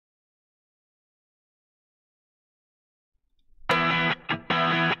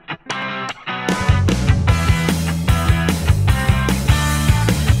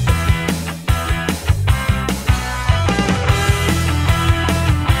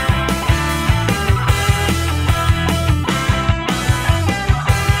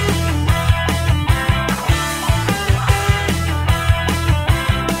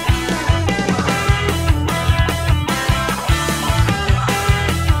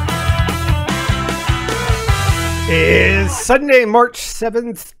Is Sunday, March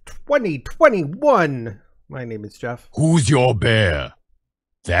 7th, 2021. My name is Jeff. Who's your bear?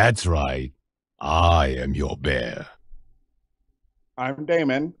 That's right. I am your bear. I'm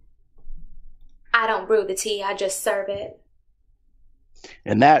Damon. I don't brew the tea, I just serve it.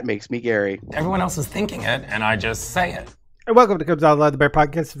 And that makes me Gary. Everyone else is thinking it, and I just say it. And welcome to Comes Out Loud, the Bear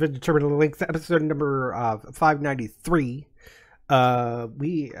Podcast. If Determined Links, episode number 593. We're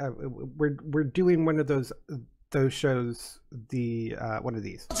doing one of those shows. One of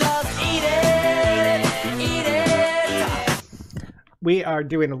these. Just eat it. We are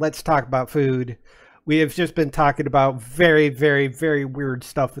doing a Let's Talk About Food. We have just been talking about very, very, very weird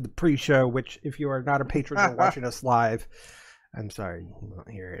stuff in the pre-show, which if you are not a patron or watching us live, I'm sorry you won't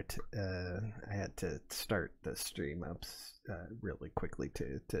hear it. I had to start the stream up really quickly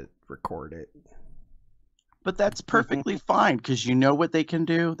to record it. But that's perfectly fine, because you know what they can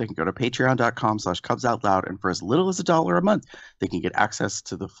do? They can go to patreon.com/cubsoutloud, and for as little as $1 a month, they can get access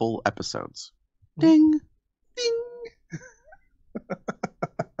to the full episodes. Ding! Ding!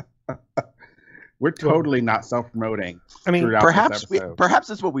 We're totally not self-promoting. I mean, perhaps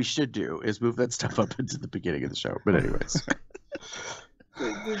that's what we should do, is move that stuff up into the beginning of the show. But anyways.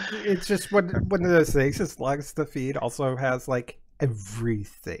 It's just one of those things. As long as the feed also has like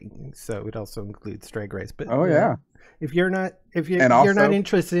everything, so it also includes Drag Race. But if you're not not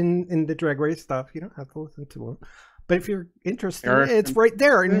interested in the Drag Race stuff, you don't have to listen to them. But if you're interested, it's right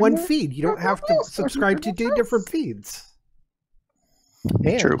there in one feed. You don't have to subscribe to 2 different feeds.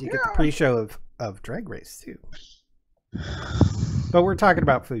 And True. You get the pre-show of Drag Race too. But we're talking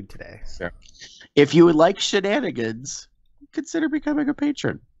about food today. So, If you would like shenanigans, consider becoming a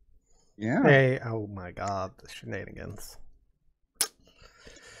patron. yeah. Hey, oh my God, the shenanigans.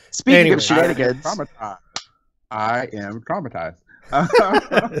 Speaking of shenanigans, I am traumatized.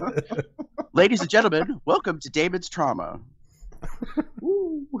 ladies and gentlemen, welcome to Damon's Trauma.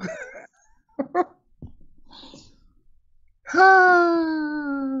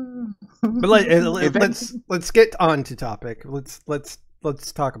 But let's get on to topic. Let's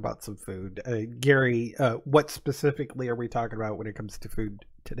talk about some food. Gary, what specifically are we talking about when it comes to food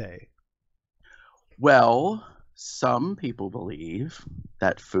today? Well, some people believe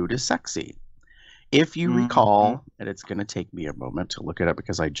that food is sexy. If you recall, and it's going to take me a moment to look it up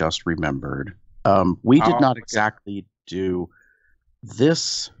because I just remembered, we did not exactly do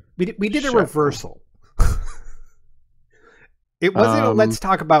this. We did a reversal. It wasn't a let's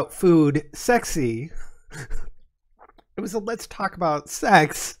talk about food sexy. It was a let's talk about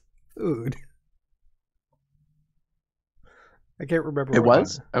sex food. I can't remember. It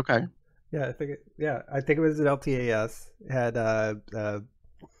was? Okay. Yeah, I think it was an LTAS. It had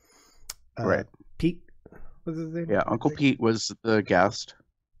right. Pete was his name? Yeah, Uncle Pete was the guest.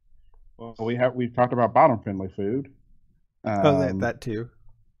 Well, we've talked about bottom-friendly food. That too.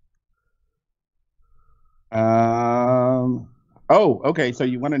 Okay. So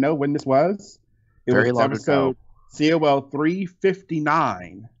you want to know when this was? It Very was long episode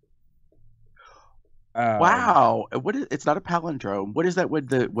COL593. Wow, it's not a palindrome. What is that when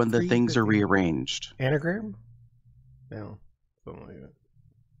the things are rearranged? Anagram? No, something like that.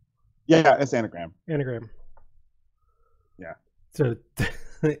 Yeah, it's anagram. Anagram. Yeah. So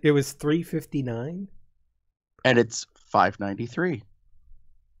it was 359, and it's 593.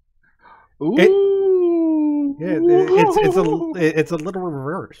 Ooh. It's a little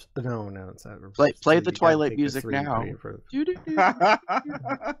reverse. No, it's not reverse. Play the Twilight music now.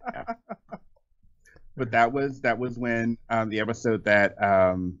 But that was when the episode that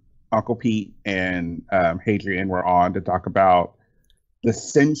Uncle Pete and Hadrian were on to talk about the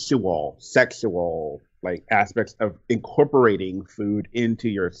sexual like aspects of incorporating food into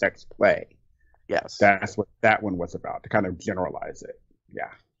your sex play. Yes, that's what that one was about, to kind of generalize it.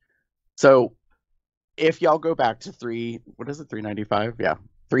 Yeah. So if y'all go back to 395? Yeah,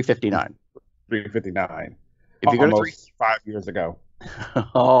 359. 359. If you go to 5 years ago.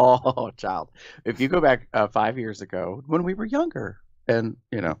 Oh, child. If you go back 5 years ago, when we were younger and,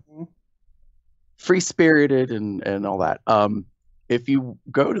 free-spirited and all that, if you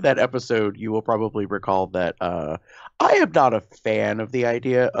go to that episode, you will probably recall that I am not a fan of the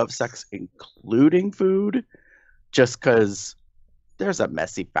idea of sex including food, just because there's a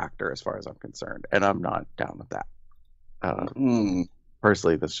messy factor as far as I'm concerned, and I'm not down with that.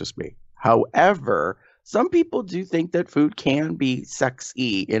 Personally, that's just me. However, some people do think that food can be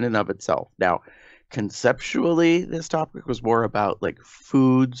sexy in and of itself. Now, conceptually, this topic was more about like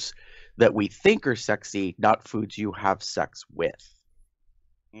foods that we think are sexy, not foods you have sex with.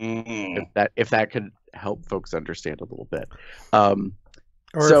 If that could help folks understand a little bit.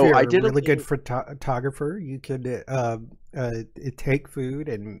 Or so if you're a really good photographer, you could take food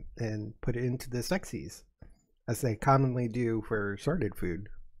and put it into the sexies, as they commonly do for sorted food.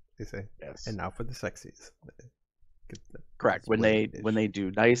 They say, yes. And now for the sexies. Correct. When they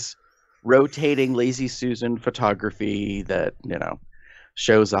do nice rotating Lazy Susan photography that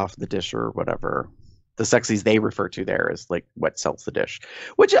shows off the dish or whatever, the sexies they refer to there is like what sells the dish,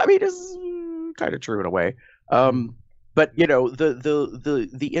 which I mean is kind of true in a way. But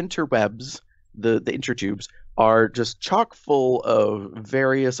the interwebs, the intertubes are just chock full of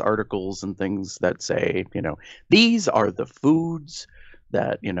various articles and things that say, these are the foods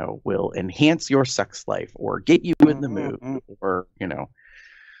that, will enhance your sex life or get you in the mood or,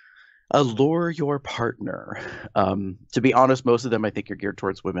 allure your partner. To be honest, most of them I think are geared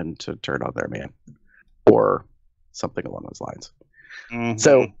towards women to turn on their man or something along those lines.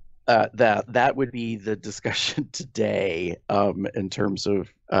 So that would be the discussion today, in terms of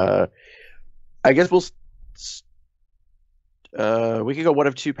I guess we could go one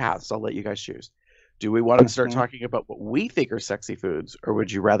of two paths. I'll let you guys choose. Do we want to start talking about what we think are sexy foods, or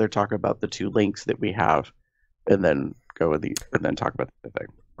would you rather talk about the two links that we have and then talk about the thing?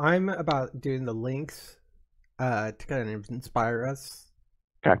 I'm about doing the links to kind of inspire us.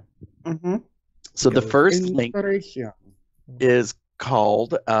 Okay. So the first link is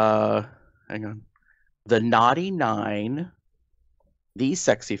called The Naughty 9. These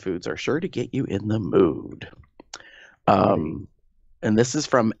sexy foods are sure to get you in the mood. And this is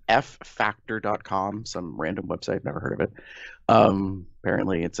from ffactor.com, some random website, never heard of it.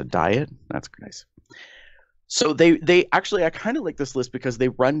 Apparently it's a diet. That's nice. So they actually, I kind of like this list because they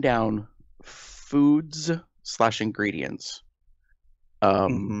run down foods/ingredients.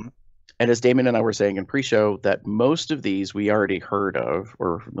 And as Damon and I were saying in pre-show, that most of these we already heard of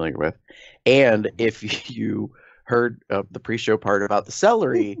or are familiar with. And if you heard the pre-show part about the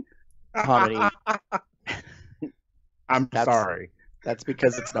celery comedy, sorry. That's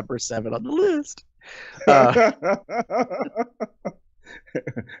because it's number 7 on the list.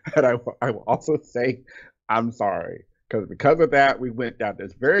 And I will also say I'm sorry because of that we went down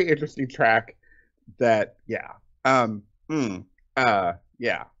this very interesting track. That yeah.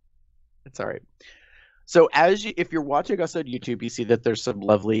 It's all right. So if you're watching us on YouTube, you see that there's some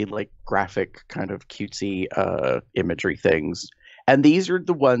lovely like graphic kind of cutesy imagery things. And these are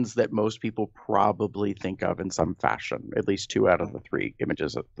the ones that most people probably think of in some fashion, at least 2 out of the 3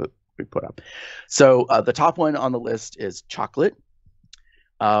 images that we put up. So the top one on the list is chocolate.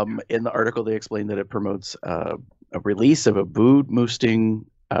 In the article, they explain that it promotes a release of a mood boosting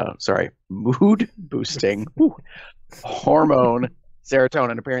hormone,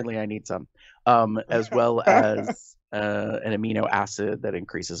 serotonin. Apparently I need some, as well as an amino acid that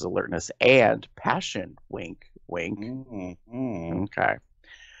increases alertness and passion. Wink, wink. Okay.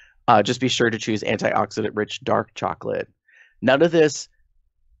 Just be sure to choose antioxidant-rich dark chocolate. None of this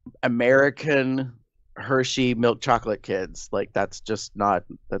American Hershey milk chocolate kids. Like that's not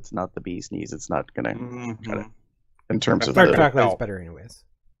the bee's knees. It's not gonna. In terms of dark chocolate is better anyways.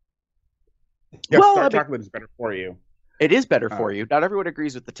 Yes, dark chocolate is better for you. It is better for you. Not everyone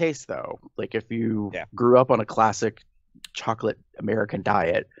agrees with the taste, though. Like if you grew up on a classic chocolate American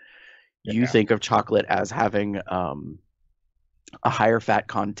diet, you think of chocolate as having a higher fat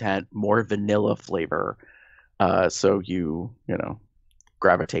content, more vanilla flavor. So you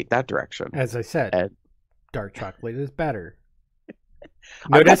gravitate that direction. As I said, dark chocolate is better.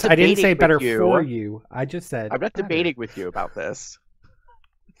 Notice I didn't say better for you. I just said I'm not debating with you about this.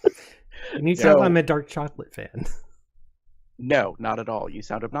 And you tell I'm a dark chocolate fan. No, not at all. You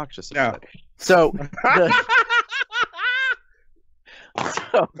sound obnoxious. No. So,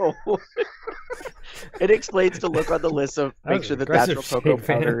 it explains to look on the list of make sure that natural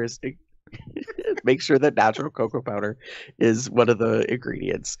cocoa powder is one of the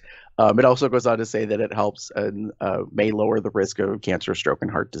ingredients. It also goes on to say that it helps and may lower the risk of cancer, stroke,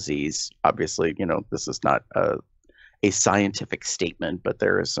 and heart disease. Obviously, this is not a scientific statement, but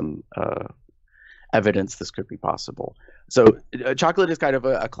there is some evidence this could be possible. So chocolate is kind of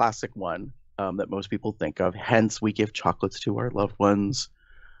a classic one that most people think of. Hence, we give chocolates to our loved ones,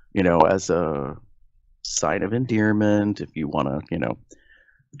 as a sign of endearment. If you want to,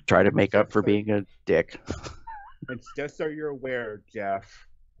 try to make up for being a dick. It's just so you're aware, Jeff.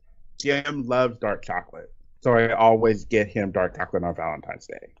 Jim loves dark chocolate, so I always get him dark chocolate on Valentine's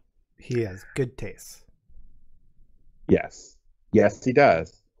Day. He has good taste. Yes, he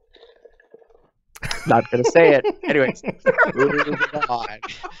does. Not gonna say it. Anyways, moving on.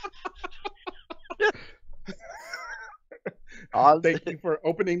 Thank you for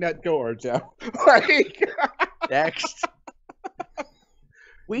opening that door, Jeff. Next.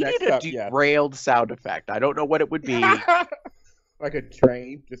 We need a derailed sound effect. I don't know what it would be. Like a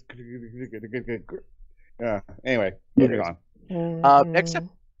train. Just anyway, moving on. Next up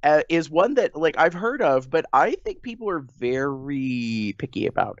is one that I've heard of, but I think people are very picky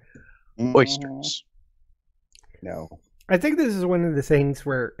about. Oysters. No. I think this is one of the things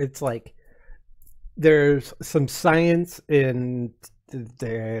where it's like there's some science in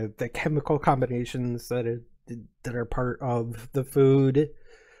the chemical combinations that are part of the food,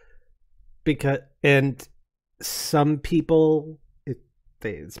 and some people,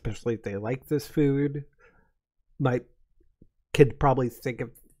 especially if they like this food, could probably think of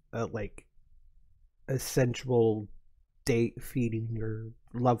like a sensual date feeding your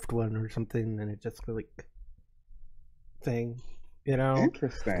loved one or something, and it just thing,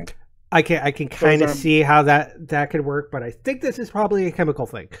 Interesting. I can kind of see how that could work, but I think this is probably a chemical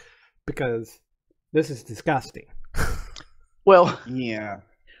thing because this is disgusting. Well, yeah.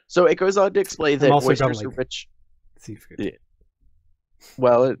 So it goes on to explain that oysters are rich seafood. Yeah.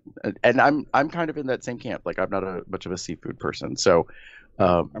 Well, and I'm kind of in that same camp. I'm not much of a seafood person, so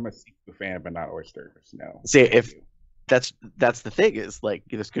I'm a seafood fan, but not oysters. No. See, if that's the thing is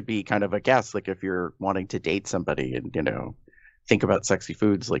this could be kind of a guess. If you're wanting to date somebody and think about sexy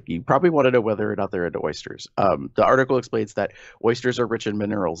foods, you probably want to know whether or not they're into oysters. The article explains that oysters are rich in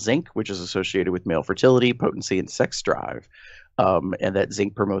mineral zinc, which is associated with male fertility, potency, and sex drive, and that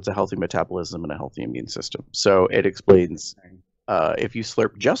zinc promotes a healthy metabolism and a healthy immune system. So it explains if you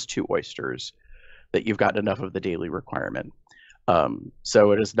slurp just 2 oysters, that you've got enough of the daily requirement.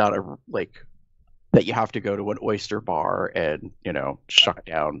 So it is not that you have to go to an oyster bar and shuck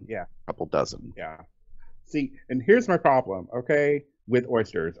down a couple dozen. Yeah. See, and here's my problem, okay, with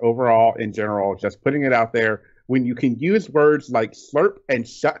oysters overall in general, just putting it out there, when you can use words like slurp and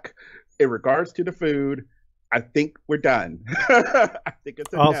shuck in regards to the food, I think we're done. I think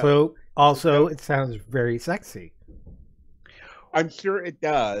it's also it sounds very sexy. I'm sure it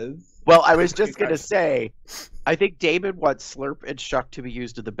does. Well, I was just going to say, I think Damon wants slurp and shuck to be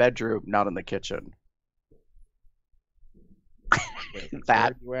used in the bedroom, not in the kitchen.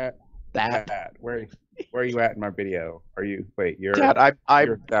 Where are you at in my video? Are you? Wait, you're. Dad,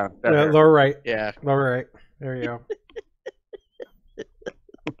 you're down. Lower right. Yeah. Lower right. There you go.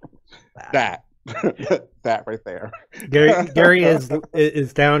 that right there. Gary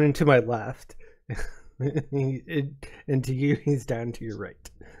is down and to my left, and to you, he's down to your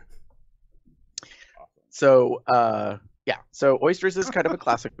right. So, so oysters is kind of a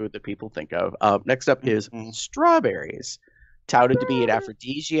classic food that people think of. Next up is strawberries. Touted to be an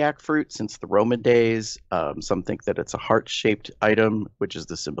aphrodisiac fruit since the Roman days. Some think that it's a heart-shaped item, which is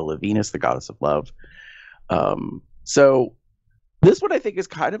the symbol of Venus, the goddess of love. So this one I think is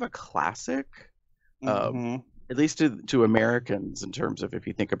kind of a classic, at least to Americans, in terms of if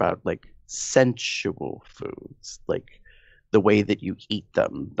you think about sensual foods, the way that you eat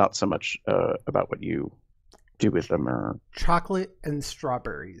them, not so much about what you do with them. Or chocolate and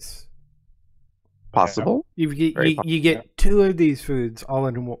strawberries. Possible. You get 2 of these foods all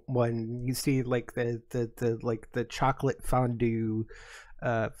in one. You see the chocolate fondue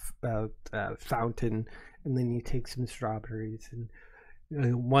fountain, and then you take some strawberries, and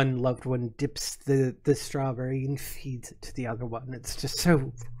one loved one dips the strawberry and feeds it to the other one. It's just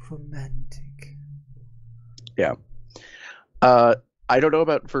so romantic. Yeah. I don't know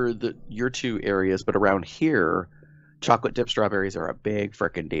about for your 2 areas, but around here, chocolate dipped strawberries are a big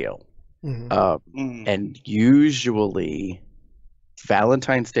frickin' deal. And usually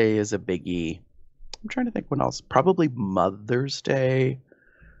Valentine's Day is a biggie. I'm trying to think when else. Probably Mother's Day.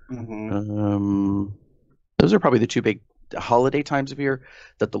 Those are probably the 2 big holiday times of year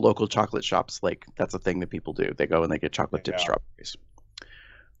that the local chocolate shops, that's a thing that people do. They go and they get chocolate dipped strawberries.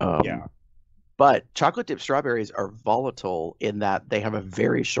 But chocolate dipped strawberries are volatile in that they have a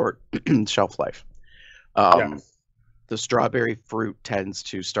very short shelf life. The strawberry fruit tends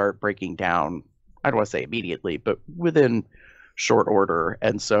to start breaking down, I don't want to say immediately, but within short order.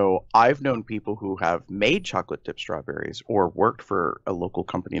 And so I've known people who have made chocolate dipped strawberries or worked for a local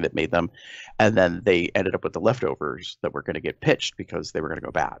company that made them, and then they ended up with the leftovers that were going to get pitched because they were going to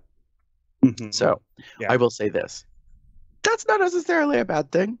go bad. So I will say this. That's not necessarily a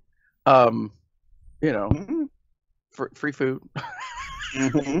bad thing. Free food.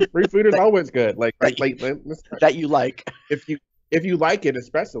 Free food is always good. That you like. If you like it,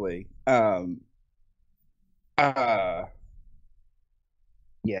 especially. Yeah,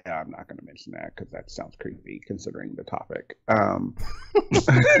 I'm not going to mention that because that sounds creepy considering the topic. Now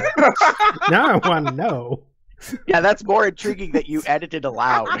I want to know. Yeah, that's more intriguing that you edited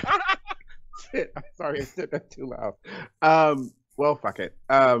aloud. I'm sorry, I said that too loud. Well, fuck it.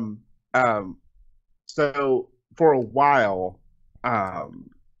 So for a while,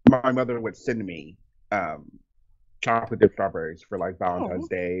 my mother would send me chocolate dipped strawberries for like Valentine's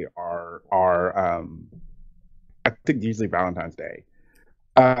Day or I think usually Valentine's Day.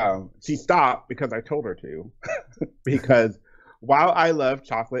 She stopped because I told her to. Because while I love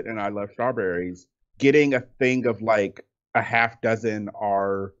chocolate and I love strawberries, getting a thing of like a half dozen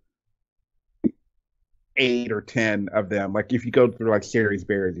or 8 or 10 of them, like if you go through like Sherry's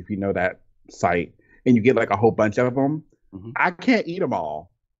Berries, if you know that site, and you get like a whole bunch of them, I can't eat them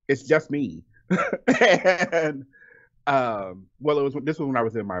all. It's just me. And this was when I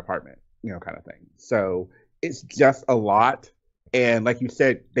was in my apartment, kind of thing. So it's just a lot. And like you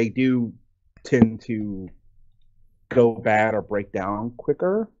said, they do tend to go bad or break down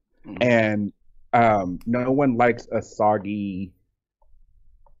quicker. And no one likes a soggy,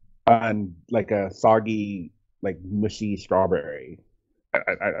 like mushy strawberry.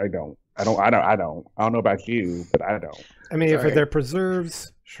 I don't know about you, but I don't. I mean, if they're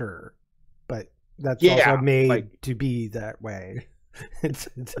preserves, sure, but that's also made to be that way. It's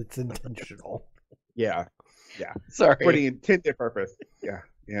intentional. Yeah. Sorry, for the intended purpose. Yeah.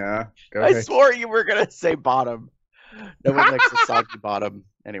 Okay. I swore you were gonna say bottom. No one likes a soggy bottom,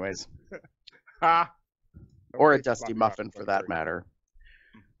 anyways. Or a dusty muffin, for that matter.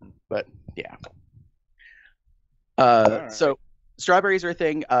 But yeah. So strawberries are a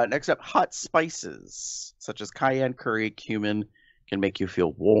thing. Next up, hot spices such as cayenne, curry, cumin can make you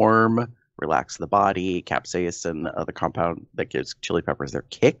feel warm, relax the body. Capsaicin, the compound that gives chili peppers their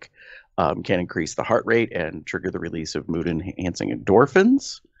kick, can increase the heart rate and trigger the release of mood-enhancing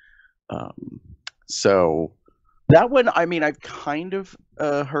endorphins. So that one, I mean, I've kind of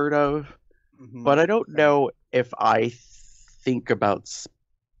heard of, but I don't know if I think about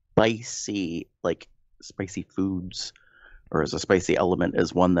spicy foods or as a spicy element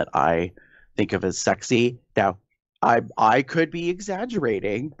as one that I think of as sexy. Now, I could be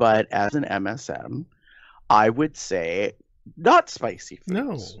exaggerating, but as an MSM, I would say not spicy foods.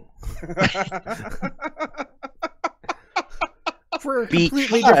 No. For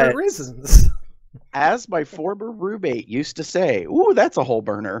completely different reasons. As my former roommate used to say, ooh, that's a whole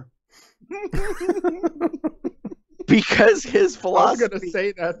burner. Because his philosophy... I was going to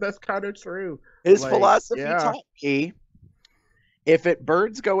say that. That's kind of true. His philosophy taught me, if it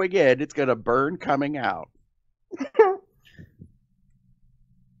burns going in, it's going to burn coming out.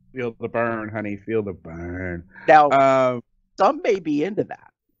 Feel the burn, honey. Feel the burn. Now, some may be into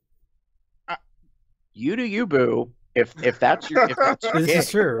that. You do you, boo. If that's your... This is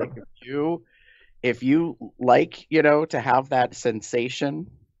true. If you like, to have that sensation,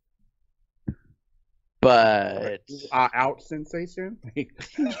 but out sensation.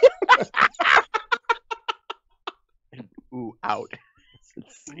 Ooh, out.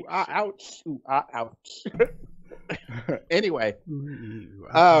 Ooh, ouch. Ooh, ouch. Anyway,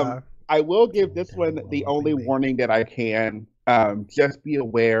 I will give this one the only warning that I can. Just be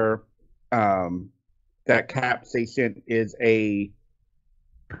aware that capsaicin is a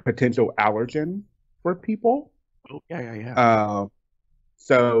potential allergen for people. Oh, yeah.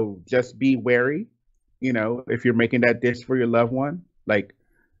 So just be wary, if you're making that dish for your loved one,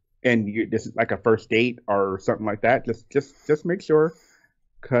 and this is like a first date or something like that, just make sure,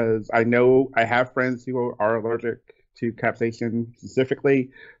 because I know I have friends who are allergic to capsaicin specifically,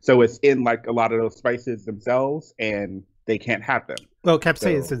 so it's in like a lot of those spices themselves, and they can't have them. Well,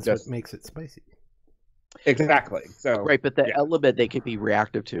 capsaicin is what makes it spicy. Exactly. So right, but the element they could be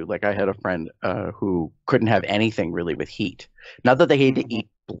reactive to. Like I had a friend who couldn't have anything really with heat. Not that they had to eat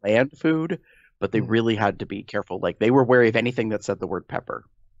bland food, but they really had to be careful. Like they were wary of anything that said the word pepper.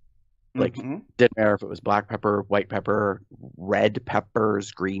 Like didn't matter if it was black pepper, white pepper, red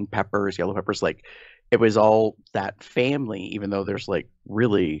peppers, green peppers, yellow peppers. Like it was all that family. Even though there's like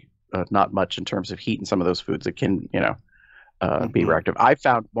really not much in terms of heat in some of those foods, it can be reactive. I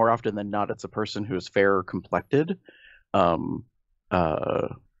found more often than not it's a person who's fair complected. I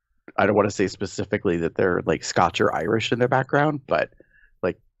don't want to say specifically that they're like Scotch or Irish in their background, but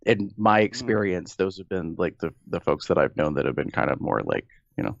like in my experience, those have been like the folks that I've known that have been kind of more like,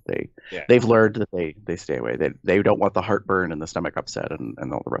 they've learned that they stay away. They don't want the heartburn and the stomach upset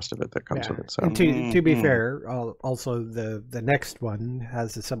and all the rest of it that comes with it. So and to be fair, also the next one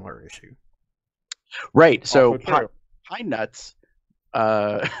has a similar issue. Right. So pine nuts,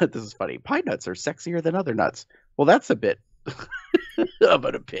 this is funny. Pine nuts are sexier than other nuts. Well, that's a bit of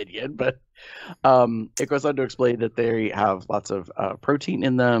an opinion, but it goes on to explain that they have lots of protein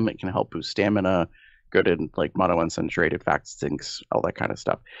in them. It can help boost stamina, good in like monounsaturated fats, zincs, all that kind of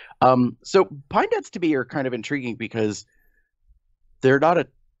stuff. So pine nuts to me are kind of intriguing because they're not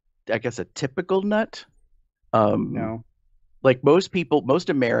I guess a typical nut. No. Like most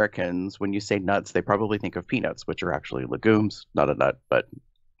Americans, when you say nuts, they probably think of peanuts, which are actually legumes, not a nut, but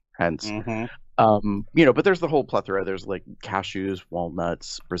hence. But there's the whole plethora. There's like cashews,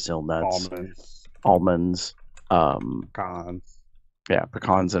 walnuts, Brazil nuts, almonds, pecans. Yeah,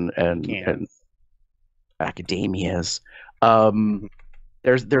 pecans and macadamias.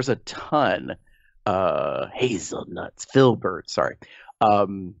 There's a ton. Hazelnuts, filberts. Sorry.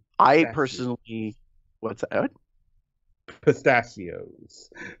 I personally, what's that? Pistachios.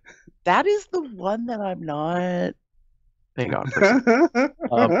 That is the one that I'm not. Hang on.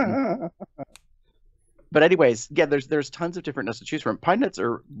 But anyways, yeah, there's tons of different nuts to choose from. Pine nuts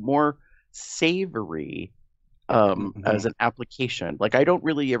are more savory as an application. Like I don't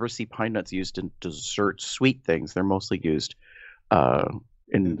really ever see pine nuts used in dessert sweet things. They're mostly used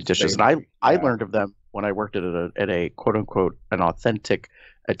in dishes. And I learned of them when I worked at a quote unquote an authentic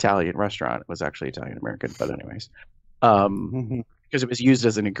Italian restaurant. It was actually Italian American, but anyways. Because it was used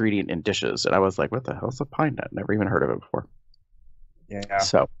as an ingredient in dishes, and I was like, "What the hell is a pine nut?" Never even heard of it before. Yeah.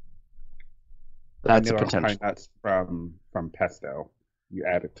 So that's a potential. Pine nuts from pesto. You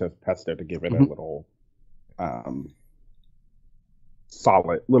add it to pesto to give it a little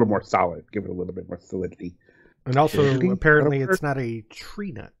solid, a little more solid, give it a little bit more solidity. And also, apparently, it's not a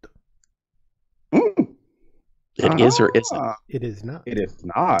tree nut. It is or isn't. It is not. It is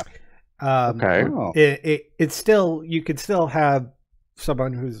not. Okay. It's still, you could still have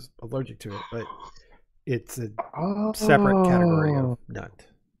someone who's allergic to it, but it's a separate category of nut.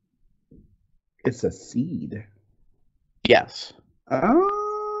 It's a seed. Yes.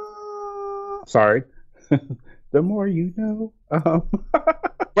 Sorry. The more you know.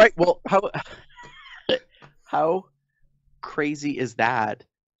 Right. Well, how crazy is that?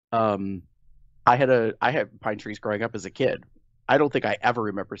 I had pine trees growing up as a kid. I don't think I ever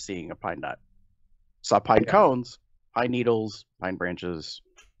remember seeing a pine nut. Saw pine cones, pine needles, pine branches,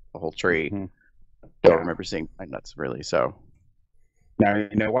 the whole tree. Don't remember seeing pine nuts really. So now you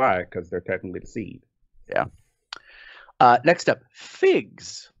know why, because they're technically the seed. Yeah. Next up,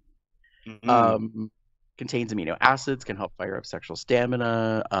 figs. Contains amino acids, can help fire up sexual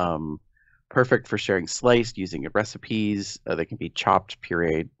stamina. Perfect for sharing sliced, using in recipes. They can be chopped,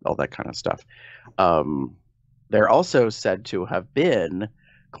 pureed, all that kind of stuff. They're also said to have been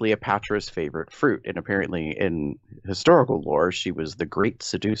Cleopatra's favorite fruit, and apparently in historical lore, she was the great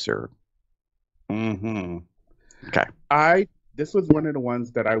seducer. Okay. This was one of the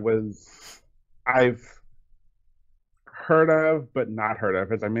ones that I've heard of, but not heard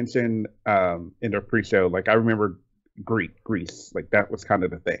of. As I mentioned in the pre-show, like I remember Greece, like that was kind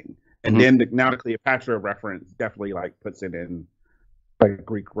of the thing. And then now the Cleopatra reference definitely like puts it in like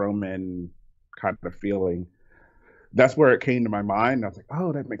Greek Roman kind of feeling. That's where it came to my mind. I was like,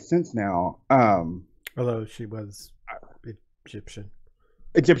 oh, that makes sense now. Although she was Egyptian.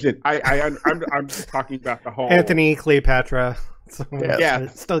 I'm just talking about the whole Anthony, Cleopatra. So yeah,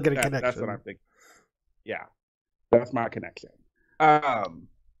 still get a connection. That's what I'm thinking. Yeah, that's my connection.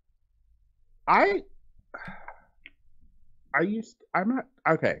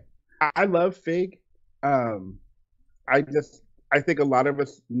 I love fig. I think a lot of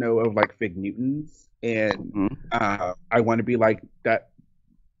us know of like fig Newtons, and I want to be like that.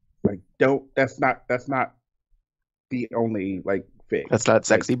 Like, that's not the only like fig. That's not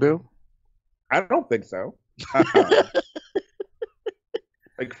sexy, boo. I don't think so.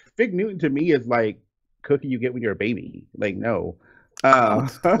 Like fig Newton to me is like cookie you get when you're a baby. Like no,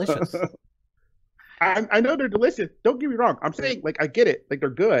 it's delicious. I know they're delicious. Don't get me wrong. I'm saying like I get it. Like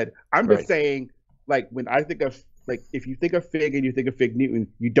they're good. I'm just saying like when I think of like if you think of fig and you think of fig Newton,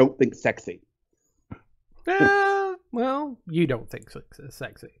 you don't think sexy. Well, you don't think it's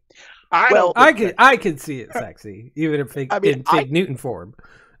sexy. I could see it sexy, even if in fig Newton form.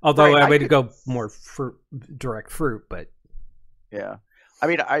 Although I would go more direct fruit, but yeah. I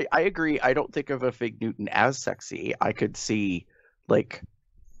mean, I agree. I don't think of a fig Newton as sexy. I could see like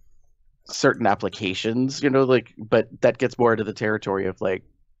certain applications, like, but that gets more into the territory of like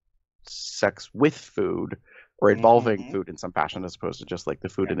sex with food or involving food in some fashion as opposed to just like the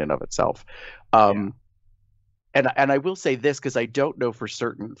food in and of itself. And I will say this because I don't know for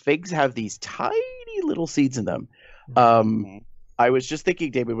certain. Figs have these tiny little seeds in them. I was just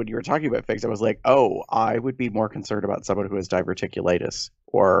thinking, David, when you were talking about figs, I was like, oh, I would be more concerned about someone who has diverticulitis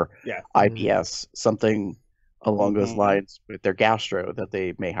or IBS, something along those lines with their gastro that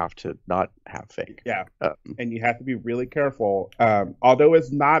they may have to not have fig. Yeah. And you have to be really careful. Although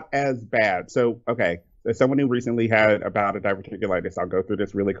it's not as bad. So, okay. As someone who recently had a bout of diverticulitis, I'll go through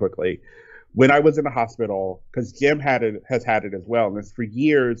this really quickly. when I was in the hospital, because Jim has had it as well, and it's for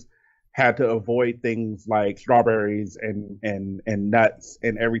years had to avoid things like strawberries and nuts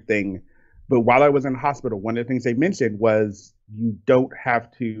and everything. But while I was in the hospital, one of the things they mentioned was you don't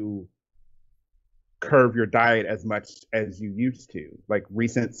have to curve your diet as much as you used to. Like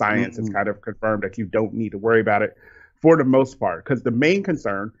recent science has kind of confirmed that you don't need to worry about it for the most part. Because the main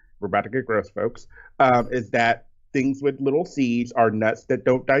concern, we're about to get gross, folks, is that things with little seeds are nuts that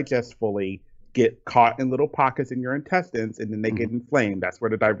don't digest fully, get caught in little pockets in your intestines, and then they get inflamed. That's where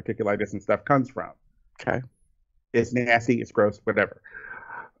the diverticulitis and stuff comes from. Okay. It's nasty, it's gross, whatever.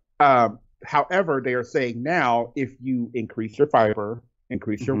 However, they are saying now, if you increase your fiber,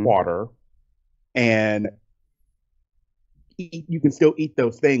 increase your water, and you can still eat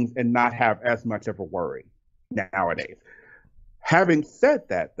those things and not have as much of a worry nowadays. Having said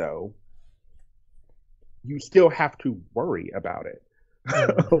that, though, you still have to worry about it.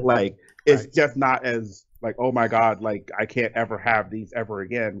 Like, it's just not as like, oh my God, like I can't ever have these ever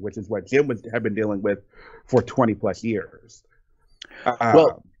again, which is what Jim had been dealing with for 20 plus years.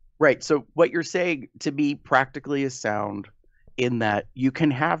 Well, right. So what you're saying to me practically is sound in that you can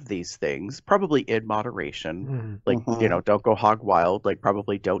have these things probably in moderation. Like, you know, don't go hog wild. Like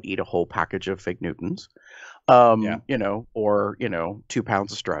probably don't eat a whole package of Fig Newtons, you know, or, you know, 2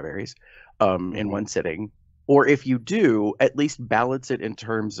 pounds of strawberries in one sitting. Or if you do, at least balance it in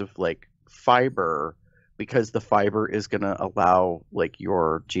terms of like fiber, because the fiber is going to allow like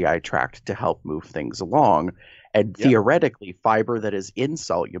your GI tract to help move things along. And theoretically, fiber that is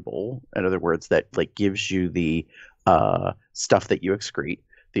insoluble, in other words, that like gives you the stuff that you excrete,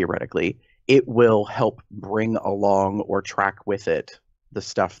 theoretically, it will help bring along or track with it the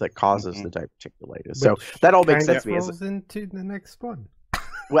stuff that causes the diverticulitis. So that all makes sense to me. Falls into the next one.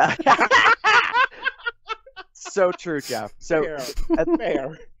 Well, so true, Jeff. So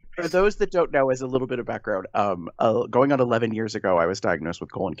fair. For those that don't know, as a little bit of background, going on 11 years ago, I was diagnosed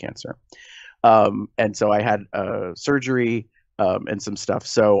with colon cancer. And so I had surgery and some stuff.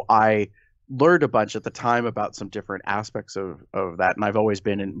 So I learned a bunch at the time about some different aspects of that. And I've always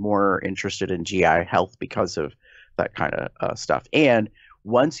been more interested in GI health because of that kind of stuff. And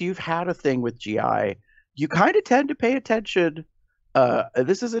once you've had a thing with GI, you kind of tend to pay attention.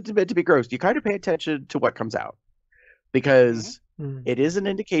 This isn't meant to be gross. You kind of pay attention to what comes out because it is an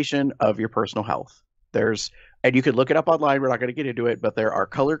indication of your personal health. And you can look it up online. We're not going to get into it, but there are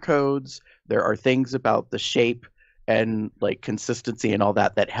color codes. There are things about the shape and like consistency and all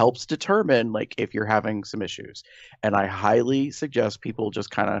that helps determine like if you're having some issues. And I highly suggest people just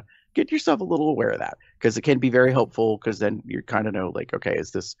kind of get yourself a little aware of that because it can be very helpful because then you kind of know like, okay,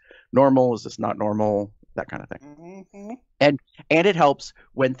 is this normal? Is this not normal? That kind of thing. And it helps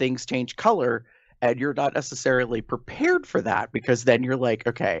when things change color and you're not necessarily prepared for that because then you're like,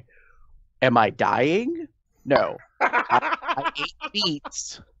 okay, am I dying? No. I ate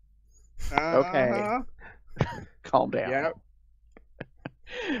beets. Okay. Calm down. Yep.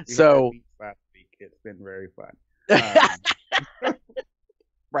 So last week. It's been very fun.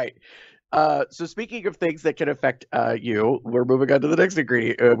 Right. So speaking of things that can affect you, we're moving on to the next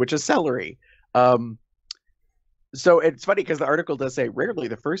ingredient, which is celery. So it's funny because the article does say rarely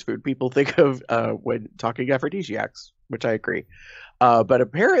the first food people think of when talking aphrodisiacs, which I agree. But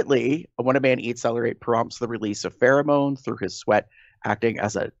apparently, when a man eats celery, it prompts the release of pheromones through his sweat, acting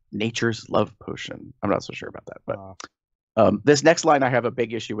as a nature's love potion. I'm not so sure about that, but this next line I have a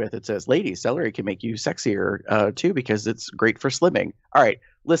big issue with. It says, "Ladies, celery can make you sexier too because it's great for slimming." All right,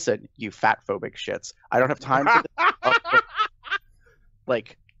 listen, you fat phobic shits. I don't have time for this.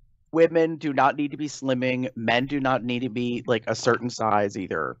 Like, women do not need to be slimming. Men do not need to be like a certain size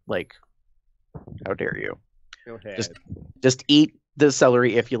either. Like, how dare you? Go ahead. Just eat the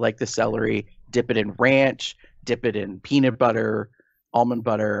celery if you like the celery. Dip it in ranch. Dip it in peanut butter, almond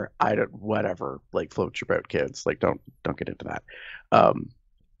butter. Whatever. Like, float your boat, kids. Like, don't get into that.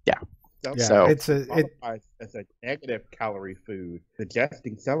 Yeah. So it's a negative calorie food.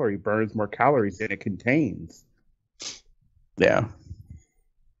 Digesting celery burns more calories than it contains. Yeah.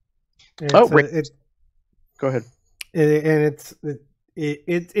 Go ahead. And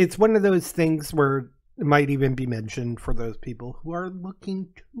it's one of those things where it might even be mentioned for those people who are looking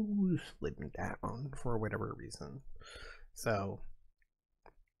to slim down for whatever reason. So,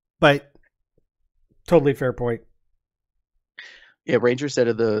 but totally fair point. Yeah, Ranger said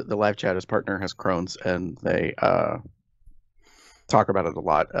in the live chat his partner has Crohn's and they talk about it a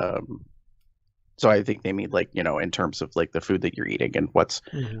lot. So I think they mean like, you know, in terms of like the food that you're eating and what's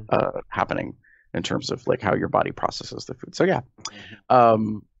happening in terms of like how your body processes the food. So yeah.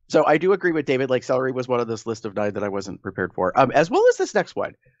 So I do agree with David, like celery was one of this list of 9 that I wasn't prepared for, as well as this next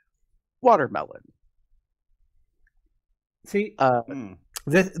one. watermelon. See,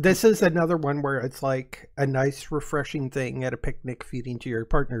 this is another one where it's like a nice, refreshing thing at a picnic, feeding to your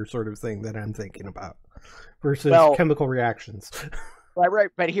partner, sort of thing that I'm thinking about, versus chemical reactions. Right.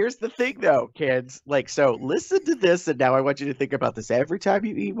 But here's the thing, though, kids. Like, so listen to this, and now I want you to think about this every time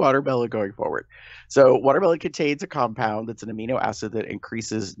you eat watermelon going forward. So, watermelon contains a compound that's an amino acid that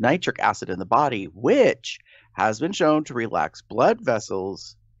increases nitric acid in the body, which has been shown to relax blood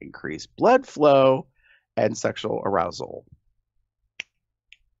vessels, increase blood flow, and sexual arousal.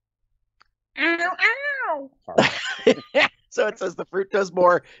 Ow, ow. So it says the fruit does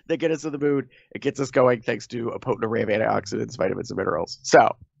more than get us in the mood. It gets us going thanks to a potent array of antioxidants, vitamins, and minerals.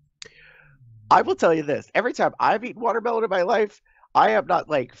 So I will tell you this. Every time I've eaten watermelon in my life, I am not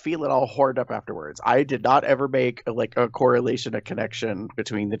like feeling all horned up afterwards. I did not ever make a correlation, a connection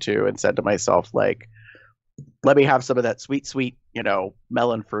between the two, and said to myself, like, let me have some of that sweet,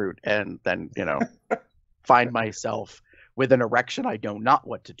 melon fruit, and then, find myself with an erection I know not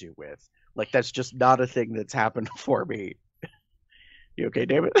what to do with. Like, that's just not a thing that's happened for me. You okay,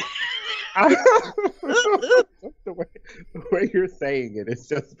 David? The way you're saying it, it's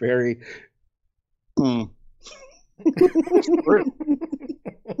just very... But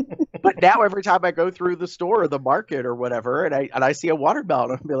now every time I go through the store or the market or whatever, and I see a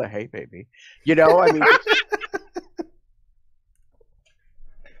watermelon, I'll be like, hey, baby. I mean...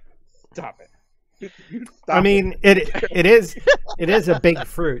 Stop it. I mean, it is a big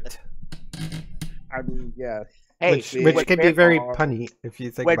fruit. I mean, yes. Hey, which can be very punny if you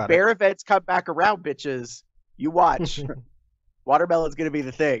think about it. When bear events come back around, bitches, you watch. Watermelon's going to be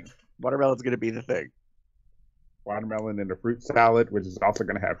the thing. Watermelon in a fruit salad, which is also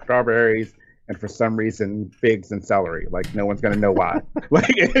going to have strawberries, and for some reason, figs and celery. Like, no one's going to know why.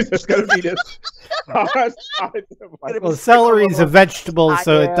 Like, it's just going to be this... Well, celery is a vegetable,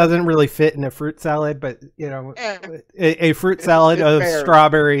 so it doesn't really fit in a fruit salad, but, a fruit salad of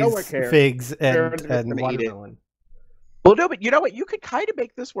strawberries, figs, and watermelon. Well, no, but you know what? You could kind of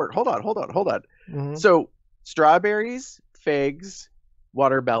make this work. Hold on. Mm-hmm. So, strawberries, figs,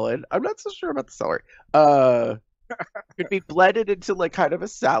 watermelon. I'm not so sure about the celery. Could be blended into like kind of a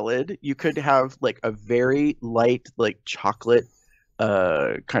salad. You could have like a very light, like chocolate,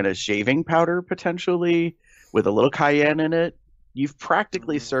 kind of shaving powder potentially with a little cayenne in it. You've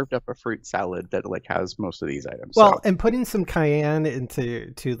practically served up a fruit salad that like has most of these items. Well, and putting some cayenne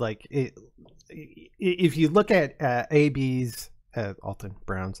into like it. If you look at AB's Alton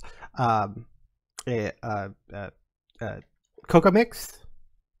Brown's cocoa mix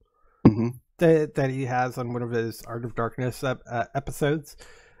that he has on one of his Art of Darkness episodes,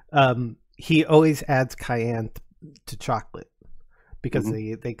 he always adds cayenne to chocolate because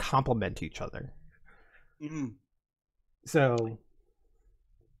they complement each other. So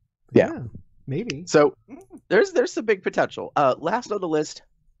yeah, maybe. So there's some big potential. Last on the list,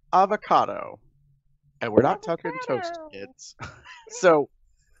 avocado. And we're not talking toast, kids. So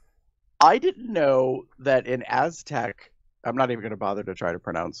I didn't know that in Aztec, I'm not even going to bother to try to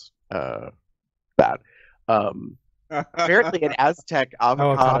pronounce that. Apparently in Aztec,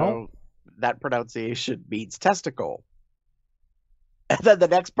 avocado, that pronunciation means testicle. And then the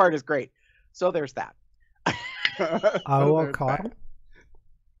next part is great. So there's that. Avocado?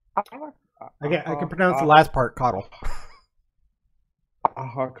 I can pronounce the last part, coddle.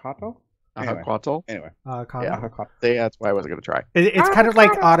 Avocado? Anyway. Yeah, that's why I wasn't going to try. It's kind of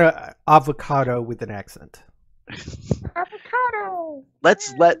like avocado with an accent. Avocado.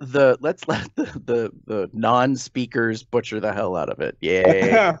 Let's let the non-speakers butcher the hell out of it.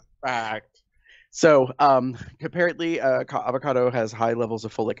 Yeah. Fact. So, apparently, avocado has high levels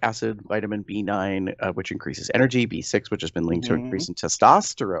of folic acid, vitamin B9, which increases energy, B6, which has been linked to increase in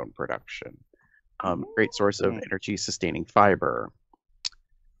testosterone production. Great source of energy-sustaining fiber.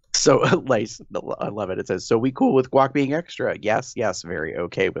 So, I love it. It says, so we cool with guac being extra? Yes, very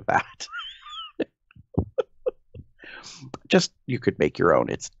okay with that. Just, you could make your own.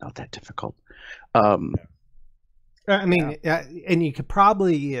 It's not that difficult. I mean, and you could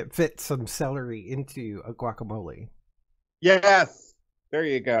probably fit some celery into a guacamole. Yes. There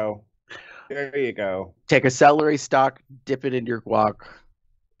you go. Take a celery stalk, dip it in your guac.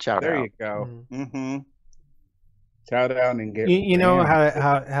 Chow down. There you go. Mm-hmm. Chow down and get. You know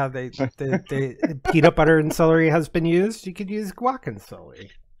how they peanut butter and celery has been used. You could use guac and celery.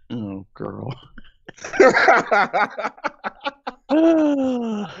 Oh, girl.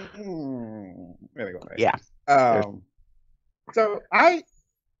 Yeah. So I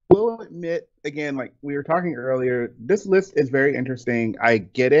will admit, again, like we were talking earlier, this list is very interesting. I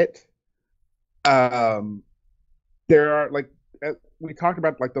get it. There are like we talked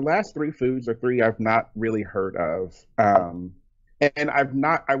about like the last three foods are three I've not really heard of. And I've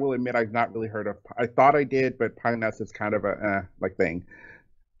not, I will admit, I've not really heard of. I thought I did, but pine nuts is kind of a like thing.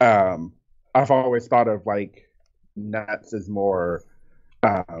 I've always thought of like nuts as more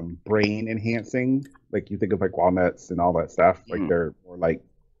brain enhancing. Like you think of like walnuts and all that stuff. Like they're more like,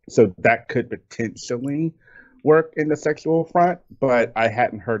 so that could potentially work in the sexual front, but I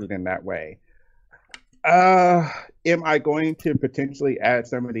hadn't heard it in that way. Am I going to potentially add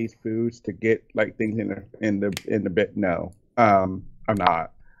some of these foods to get like things in the bit? No, I'm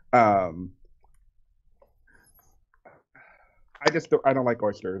not. I don't like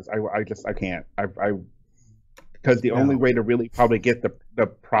oysters. I can't. Because the only way to really probably get the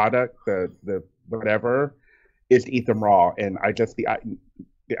product, the whatever, is to eat them raw, and the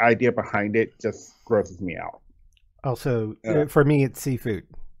idea behind it just grosses me out. Also, for me, it's seafood.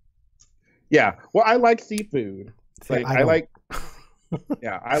 Yeah, well, I like seafood. Like I like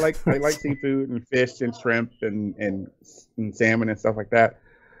seafood and fish and shrimp and salmon and stuff like that.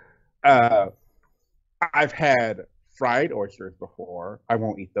 I've had fried oysters before. I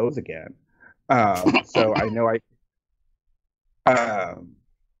won't eat those again. So I know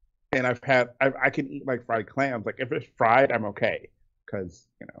and I can eat like fried clams. Like if it's fried, I'm okay, because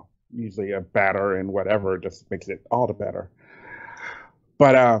usually a batter and whatever just makes it all the better.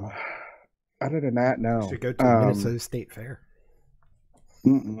 But other than that, no. You should go to Minnesota State Fair.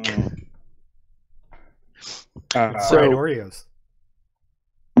 Fried Oreos.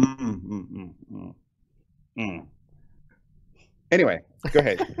 Anyway, go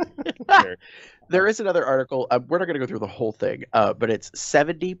ahead. There is another article. We're not going to go through the whole thing, but it's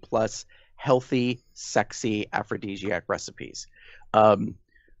 70 plus healthy, sexy aphrodisiac recipes.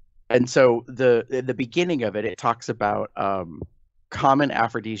 And so in the beginning of it, it talks about common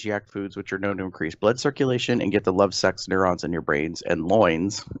aphrodisiac foods which are known to increase blood circulation and get the love sex neurons in your brains and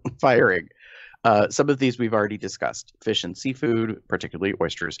loins firing. Some of these we've already discussed: fish and seafood, particularly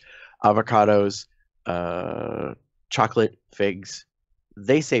oysters, avocados, chocolate, figs.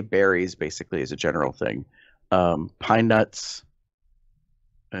 They say berries basically as a general thing, pine nuts,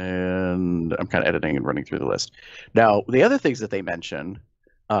 and I'm kind of editing and running through the list. Now, the other things that they mention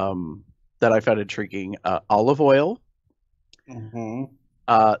that I found intriguing: olive oil.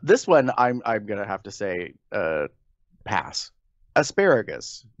 This one I'm gonna have to say pass.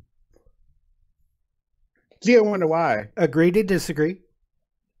 Asparagus. Gee, I wonder why. Agree to disagree.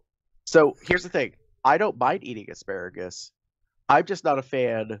 So here's the thing: I don't mind eating asparagus. I'm just not a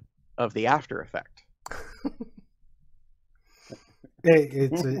fan of the after effect.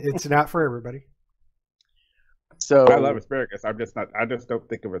 It's not for everybody. So I love asparagus. I just don't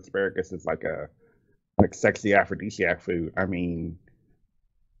think of asparagus as like sexy aphrodisiac food. I mean,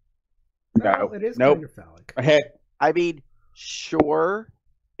 no, it is nope. kind of phallic. I mean, sure,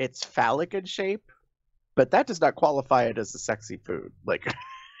 it's phallic in shape, but that does not qualify it as a sexy food. Like,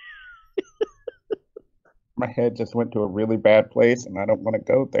 my head just went to a really bad place, and I don't want to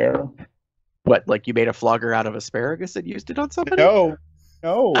go there. What? Like you made a flogger out of asparagus and used it on somebody? No.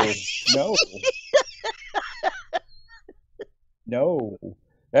 No.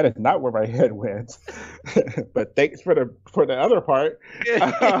 That is not where my head went. But thanks for the other part.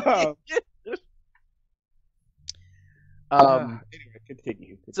 Anyway,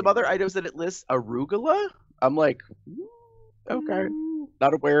 continue. Some other items that it lists: arugula. I'm like, okay,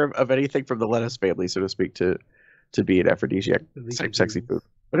 not aware of anything from the lettuce family, so to speak, to be an aphrodisiac sexy food,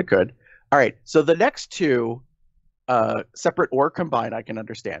 but it could. All right, so the next two, separate or combined, I can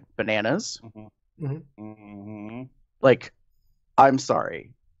understand. Bananas. Like, I'm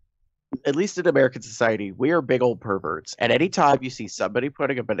sorry. At least in American society, we are big old perverts. And anytime you see somebody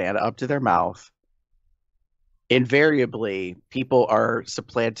putting a banana up to their mouth, invariably people are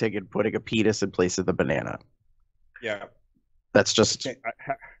supplanting and putting a penis in place of the banana. Yeah. That's just...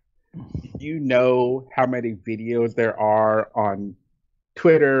 You know how many videos there are on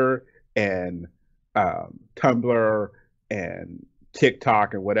Twitter and Tumblr and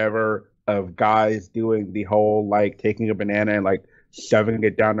TikTok and whatever of guys doing the whole like taking a banana and like shoving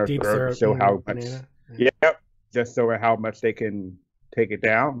it down their throat to show how much. Yep, just so how much they can take it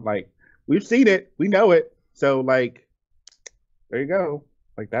down. Like we've seen it, we know it. So like, there you go.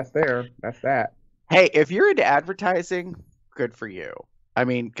 Like that's that. Hey, if you're into advertising, good for you. I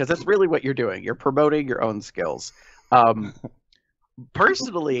mean, because that's really what you're doing. You're promoting your own skills.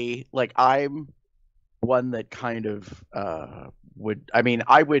 Personally, like I'm one that kind of would. I mean,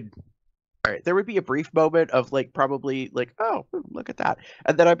 I would. All right, there would be a brief moment of like probably like, oh, look at that,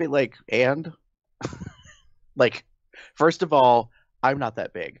 and then I'd be like, and like, first of all, I'm not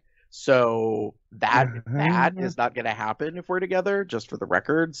that big, So that is not going to happen if we're together, just for the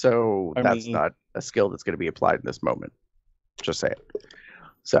record. So that's not a skill that's going to be applied in this moment. Just say it.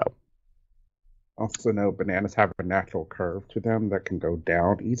 So. Also know bananas have a natural curve to them that can go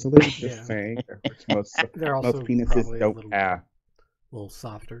down easily. Just saying. Which most penises don't have. A little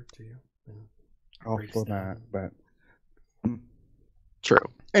softer too. Also that, but true.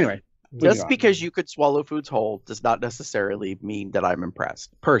 Anyway, just because you could swallow foods whole does not necessarily mean that I'm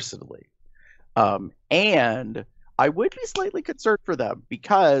impressed personally. And I would be slightly concerned for them,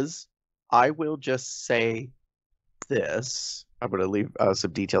 because I will just say this. I'm going to leave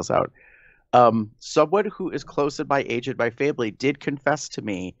some details out. Someone who is close in my age and my family did confess to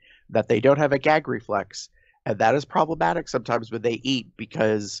me that they don't have a gag reflex, and that is problematic sometimes when they eat,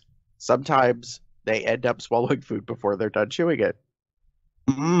 because sometimes they end up swallowing food before they're done chewing it.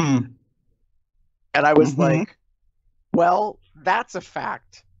 Mm. And I was like, well, that's a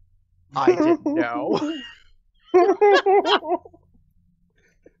fact I didn't know.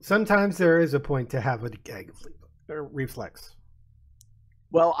 Sometimes there is a point to have a gag reflex.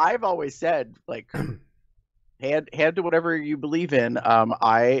 Well, I've always said, like, hand to whatever you believe in.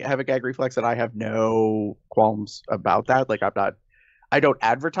 I have a gag reflex, and I have no qualms about that. Like, I don't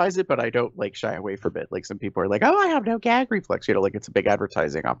advertise it, but I don't like shy away from it. Like, some people are like, "Oh, I have no gag reflex," like it's a big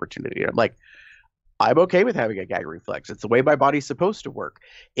advertising opportunity. I'm like, I'm okay with having a gag reflex. It's the way my body's supposed to work.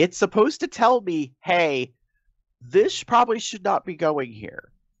 It's supposed to tell me, hey, this probably should not be going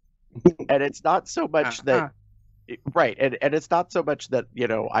here. And it's not so much that. Right, and it's not so much that,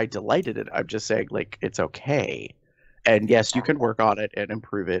 I delight in it. I'm just saying, like, it's okay. And yes, you can work on it and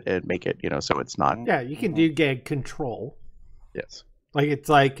improve it and make it, so it's not... Yeah, you can do gag control. Yes. Like, it's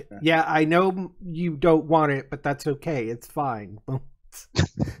like, yeah, I know you don't want it, but that's okay. It's fine.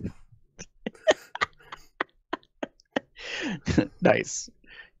 Nice.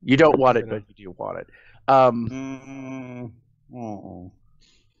 You don't want it, but you do want it.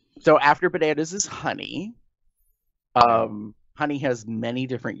 So after bananas is honey. Honey has many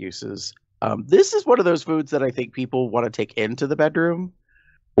different uses. This is one of those foods that I think people want to take into the bedroom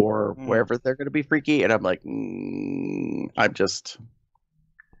or wherever they're going to be freaky, and I'm like, I'm just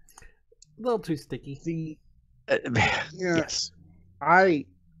a little too sticky. See, yes,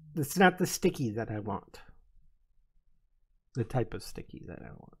 it's not the sticky that I want. The type of sticky that I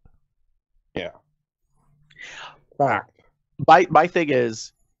want. Yeah. Fact. My thing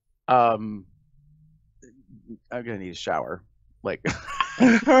is, I'm gonna need a shower. Like,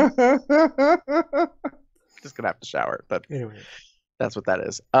 just gonna have to shower. But anyway, that's what that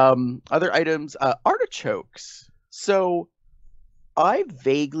is. Other items, artichokes. So I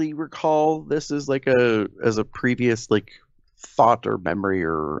vaguely recall this as like as a previous like thought or memory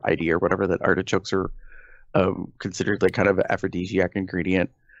or idea or whatever, that artichokes are considered like kind of an aphrodisiac ingredient.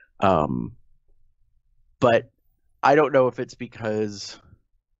 But I don't know if it's because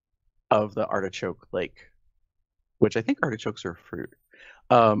of the artichoke, like, which I think artichokes are a fruit,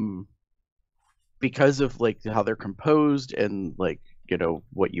 because of like how they're composed and like,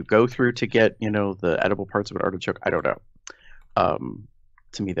 what you go through to get, the edible parts of an artichoke. I don't know.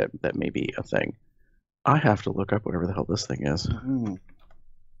 To me, that may be a thing. I have to look up whatever the hell this thing is.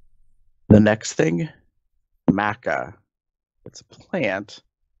 The next thing, maca. It's a plant.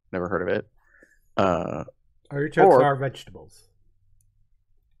 Never heard of it. Artichokes are vegetables.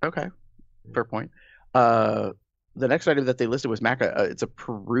 Okay, fair point. The next item that they listed was maca. It's a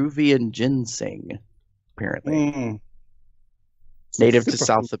Peruvian ginseng, apparently. Native to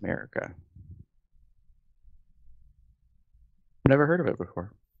South America. Never heard of it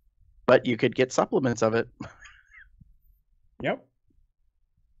before. But you could get supplements of it. Yep.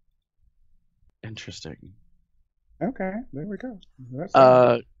 Interesting. Okay, there we go.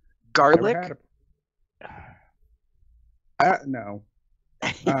 Garlic. No.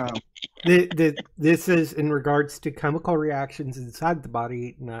 This is in regards to chemical reactions inside the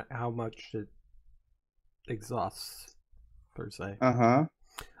body, not how much it exhausts, per se.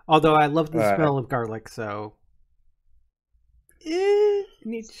 Although I love the smell of garlic, so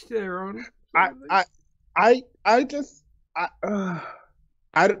each their own.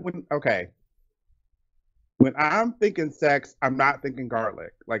 When I'm thinking sex, I'm not thinking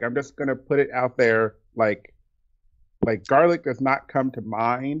garlic. Like, I'm just gonna put it out there. Like garlic does not come to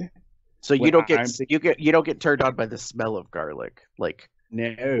mind. So you don't get turned on by the smell of garlic, like.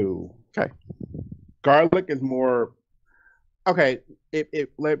 No. Okay. Garlic is more. Okay,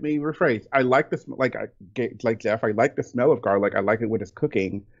 let me rephrase. I like the smell, like Jeff. I like the smell of garlic. I like it when it's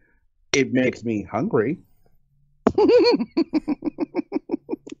cooking. It makes me hungry.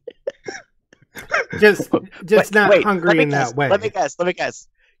 just not hungry in that way. Let me guess.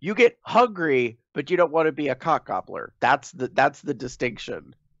 You get hungry, but you don't want to be a cock gobbler. That's the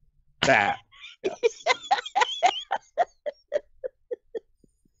distinction. That.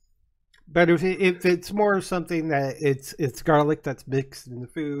 But if it's more something that it's garlic that's mixed in the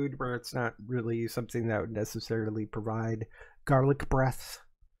food, where it's not really something that would necessarily provide garlic breath,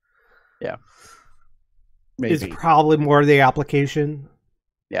 yeah, maybe is probably more the application.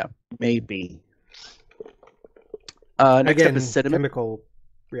 Yeah, maybe. Next Again, up is cinnamon. Chemical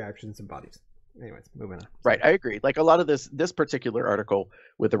reactions in bodies. Anyways, moving on. Right, I agree. Like a lot of this particular article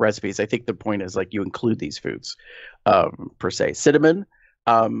with the recipes, I think the point is like you include these foods, per se. Cinnamon.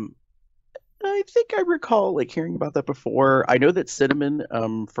 I think I recall like hearing about that before. I know that cinnamon,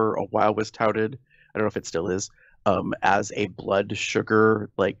 for a while was touted. I don't know if it still is, as a blood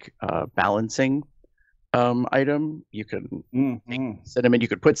sugar like balancing item. You can make cinnamon. You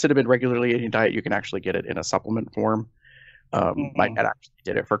could put cinnamon regularly in your diet. You can actually get it in a supplement form. My dad actually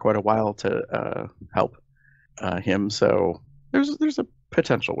did it for quite a while to help him. So there's a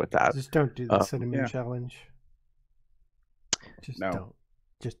potential with that. Just don't do the cinnamon challenge. Just don't.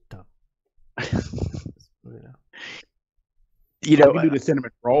 Just don't. You know, you can do the cinnamon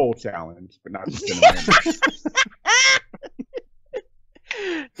roll challenge, but not the cinnamon.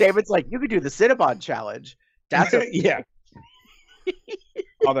 David's like, you could do the Cinnabon challenge. That's yeah.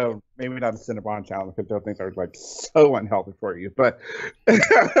 Although maybe not a Cinnabon challenge because those things are like so unhealthy for you. But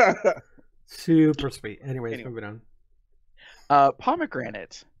super sweet. Anyways, moving on.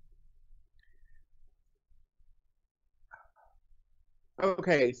 Pomegranate.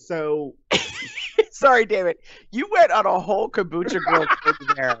 Okay, so sorry, David. You went on a whole kombucha girl thing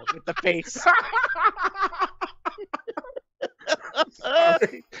there with the face.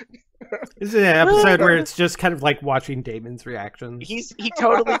 Sorry. This is an episode where it's just kind of like watching Damon's reactions. He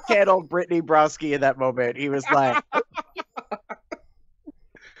totally channeled Brittany Broski in that moment. He was like,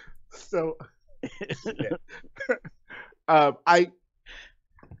 so I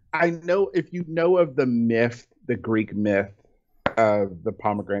know if you know of the myth, the Greek myth of the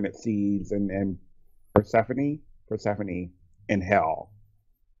pomegranate seeds and Persephone in hell.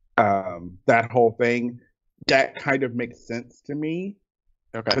 That whole thing, that kind of makes sense to me.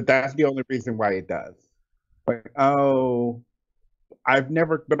 Okay. But that's the only reason why it does. Like, I've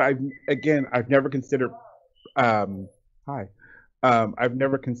never considered I've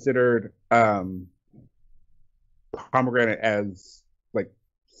never considered pomegranate as like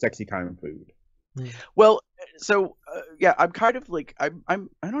sexy time food. Well, so yeah, I'm kind of like I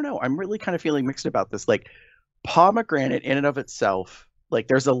don't know. I'm really kind of feeling mixed about this. Like pomegranate in and of itself, like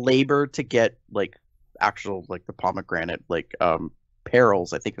there's a labor to get like actual like the pomegranate like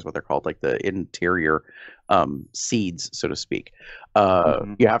perils, I think is what they're called, like the interior seeds, so to speak.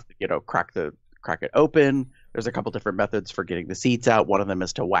 You have to crack it open. There's a couple different methods for getting the seeds out. One of them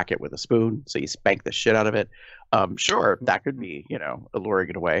is to whack it with a spoon, so you spank the shit out of it. Sure, that could be alluring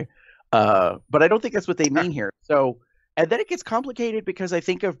it away. But I don't think that's what they mean here. So, and then it gets complicated because I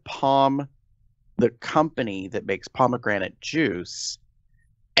think of POM, the company that makes pomegranate juice,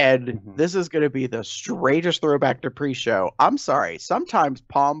 and this is going to be the straightest throwback to pre-show. I'm sorry. Sometimes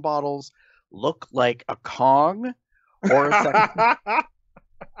POM bottles look like a Kong or a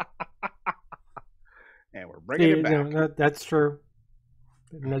and we're bringing it back. No, that's true.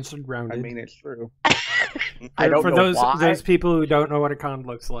 That's rounded. I mean, it's true. I don't know those why. those people who don't know what a con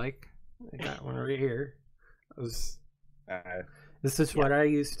looks like, I got one right here. This is what I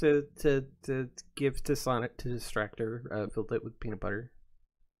used to give to Sonic to distract her. Filled it with peanut butter.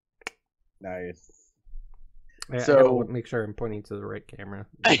 Nice. I gotta make sure I'm pointing to the right camera.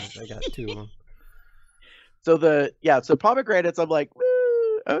 I got two of them. So pomegranates, I'm like,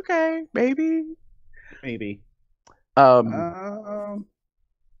 okay, maybe.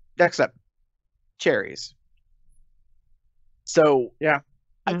 Next up, cherries. So yeah,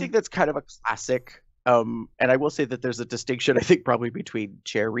 I think that's kind of a classic. And I will say that there's a distinction, I think, probably between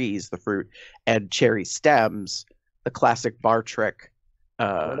cherries, the fruit, and cherry stems, the classic bar trick,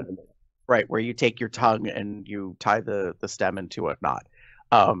 right, where you take your tongue and you tie the stem into a knot.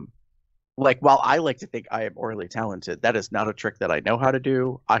 Like, while I like to think I am orally talented, that is not a trick that I know how to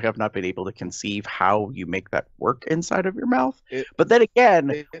do. I have not been able to conceive how you make that work inside of your mouth. But then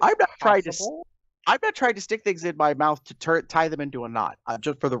again, I'm not trying to stick things in my mouth to tie them into a knot.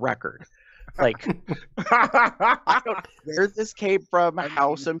 Just for the record. Like, I don't know where this came from,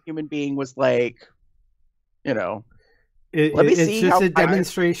 how some human being was like, let me see. It's just a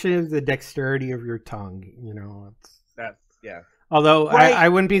demonstration of the dexterity of your tongue, Yeah. Although I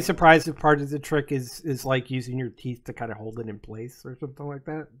wouldn't be surprised if part of the trick is like using your teeth to kind of hold it in place or something like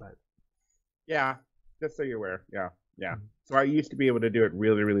that. But yeah, just so you're aware. Yeah. Yeah. So I used to be able to do it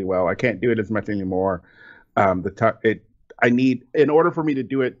really, really well. I can't do it as much anymore. In order for me to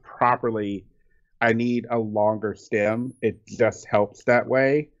do it properly, I need a longer stem. It just helps that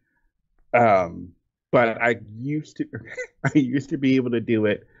way. But I used to be able to do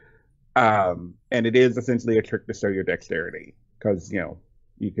it. And it is essentially a trick to show your dexterity because,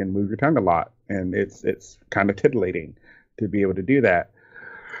 you can move your tongue a lot and it's kind of titillating to be able to do that.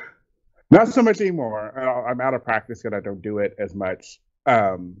 Not so much anymore. I'm out of practice and I don't do it as much.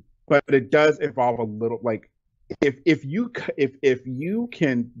 But it does involve a little, like, if you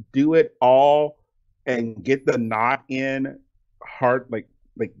can do it all and get the knot in hard, like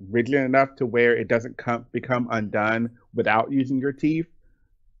rigid enough to where it doesn't become undone without using your teeth,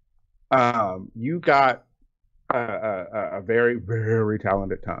 you got a very, very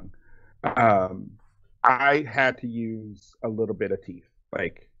talented tongue. I had to use a little bit of teeth,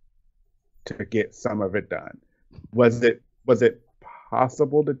 like, to get some of it done. Was it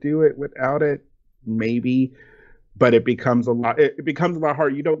possible to do it without it? Maybe, but it becomes a lot harder.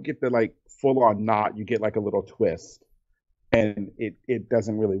 You don't get the like full on knot, you get like a little twist, and it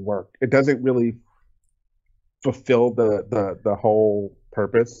doesn't really work. It doesn't really fulfill the whole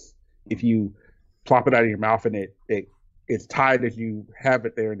purpose if you plop it out of your mouth and it's tied as you have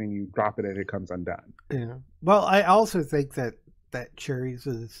it there and then you drop it and it comes undone. Yeah. Well, I also think that cherries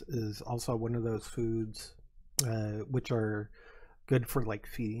is also one of those foods which are good for like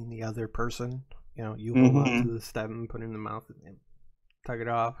feeding the other person. You hold on to the stem and put it in the mouth and tug it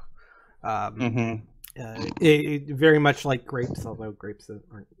off. It very much like grapes, although grapes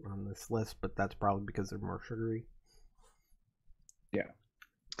aren't on this list, but that's probably because they're more sugary. Yeah.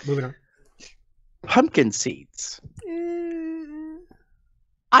 Moving on. Pumpkin seeds.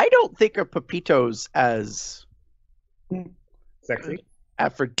 I don't think of pepitos as sexy,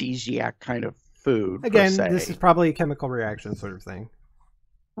 aphrodisiac kind of food. Again, this is probably a chemical reaction sort of thing.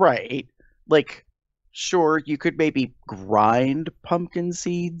 Right. Like, sure, you could maybe grind pumpkin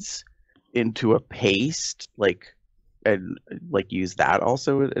seeds into a paste, and use that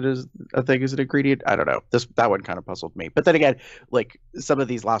also it is a thing as an ingredient. I don't know. That one kind of puzzled me. But then again, like some of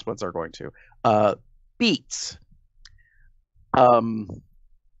these last ones are going to. Beets.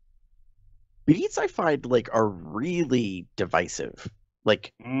 Beets I find are really divisive.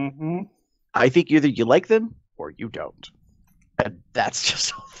 I think either you like them or you don't. And that's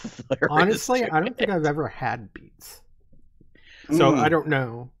just honestly, I don't think I've ever had beets. So I don't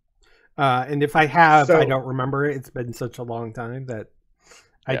know. And if I have, I don't remember it. It's been such a long time that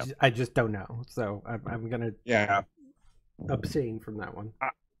I just don't know. So I'm going to abstain from that one.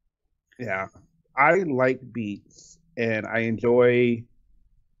 I like beets and I enjoy,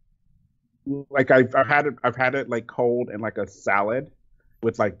 I've had it cold in a salad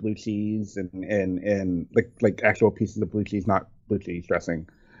with blue cheese and actual pieces of blue cheese, not blue cheese dressing.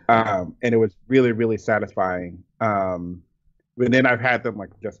 And it was really, really satisfying. But then I've had them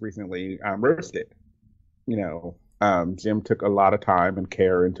just recently roasted. Jim took a lot of time and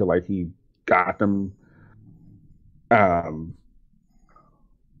care until he got them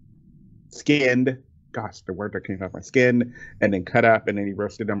skinned. Gosh, the word that came off my skin, and then cut up, and then he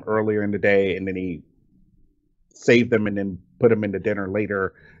roasted them earlier in the day, and then he saved them and then put them into dinner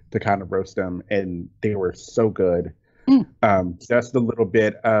later to kind of roast them, and they were so good. Just a little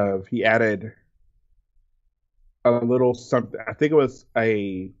bit of, he added a little something, I think it was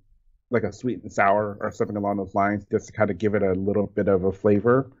a sweet and sour or something along those lines, just to kind of give it a little bit of a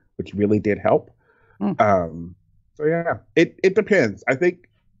flavor, which really did help. So yeah, it depends. I think,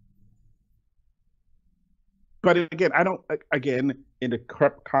 but again, I don't, in the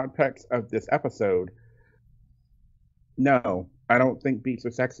context of this episode, no, I don't think beets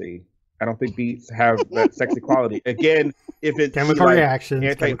are sexy. I don't think beets have that sexy quality. Again, if it's chemical reactions,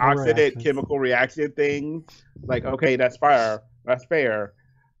 antioxidant chemical reaction thing, okay, that's fair. That's fair.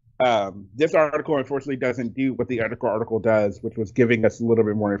 This article unfortunately doesn't do what the article does, which was giving us a little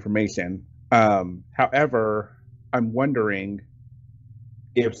bit more information. However, I'm wondering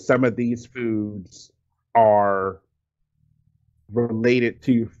if some of these foods are related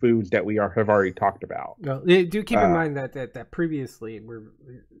to foods that we have already talked about. Well, do keep in mind that previously,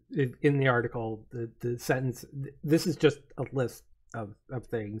 in the article, the sentence, this is just a list of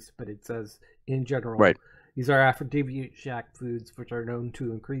things, but it says in general, right, these are aphrodisiac foods which are known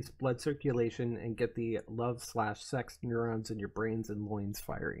to increase blood circulation and get the love/sex neurons in your brains and loins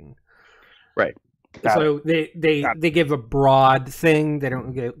firing. Right. So they give a broad thing. They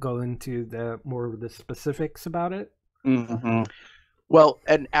don't go into the more of the specifics about it. Mm-hmm. Well,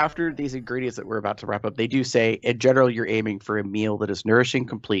 and after these ingredients that we're about to wrap up, they do say, in general, you're aiming for a meal that is nourishing,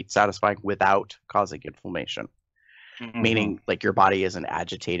 complete, satisfying, without causing inflammation. meaning like your body isn't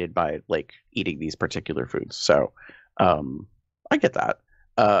agitated by like eating these particular foods. So I get that.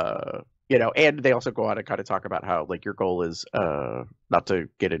 You know, and they also go on and kind of talk about how like your goal is not to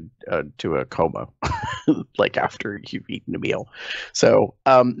get into a coma like after you've eaten a meal. So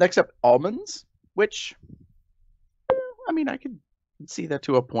next up, almonds, which I mean I could see that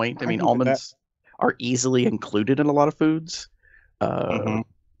to a point. I mean, almonds are easily included in a lot of foods,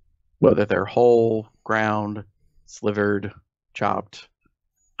 whether they're whole, ground, slivered, chopped,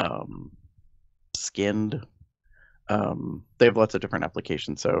 skinned. They have lots of different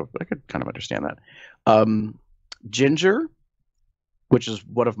applications, so I could kind of understand that. Ginger, which is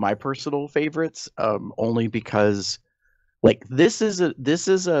one of my personal favorites, only because like this is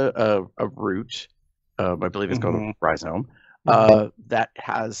a root, I believe it's called rhizome, that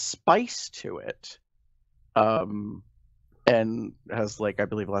has spice to it, and has like I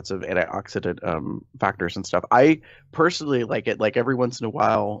believe lots of antioxidant factors and stuff. I personally like it. Like every once in a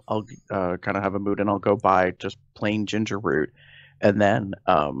while, I'll kind of have a mood and I'll go buy just plain ginger root, and then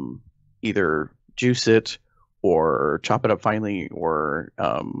either juice it or chop it up finely, or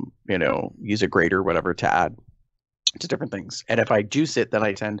you know, use a grater or whatever to add to different things. And if I juice it, then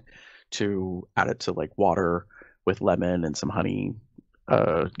I tend to add it to like water with lemon and some honey.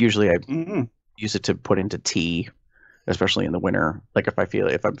 Usually I use it to put into tea, especially in the winter. Like if I'm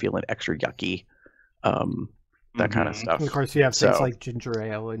feeling extra yucky, that kind of stuff. And of course, you have things like ginger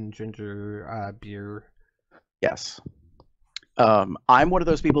ale and ginger beer. Yes. I'm one of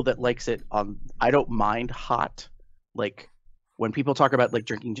those people that likes it on. I don't mind hot. Like when people talk about like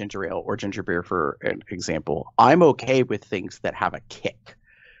drinking ginger ale or ginger beer, for an example, I'm okay with things that have a kick.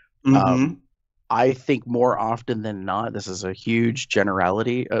 I think more often than not, this is a huge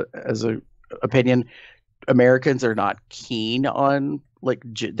generality as a opinion. Americans are not keen on like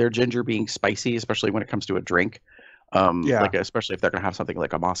their ginger being spicy, especially when it comes to a drink. Like especially if they're gonna have something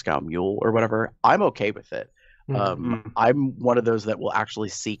like a Moscow Mule or whatever. I'm okay with it. I'm one of those that will actually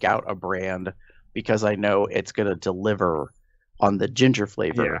seek out a brand because I know it's gonna deliver on the ginger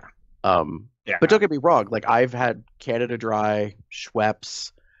flavor. But don't get me wrong, like I've had Canada Dry,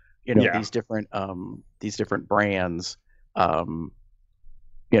 Schweppes, you know, these different brands, you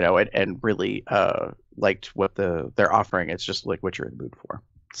know, and really liked what they're offering. It's just like what you're in the mood for.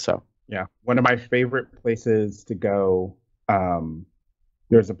 So one of my favorite places to go.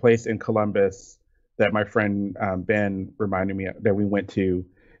 There's a place in Columbus that my friend Ben reminded me of, that we went to,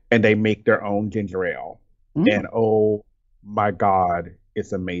 and they make their own ginger ale, and oh my God,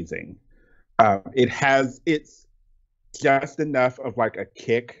 it's amazing. It's just enough of like a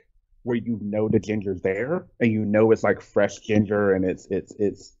kick where you know the ginger's there and you know it's like fresh ginger, and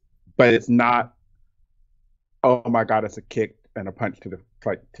but it's not, oh my God, it's a kick and a punch to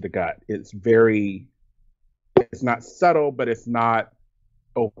the gut. It's not subtle, but it's not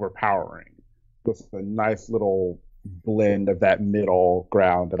overpowering. It's a nice little blend of that middle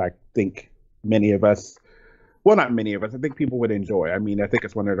ground that I think many of us, well, not many of us, I think people would enjoy. I mean, I think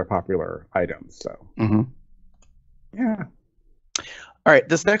it's one of the popular items. So, yeah. All right,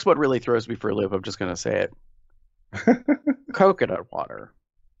 this next one really throws me for a loop. I'm just going to say it. Coconut water.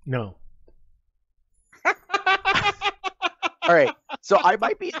 No. All right, so I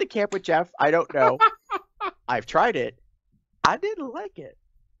might be in the camp with Jeff. I don't know. I've tried it. I didn't like it.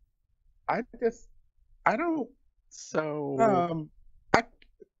 I don't. So.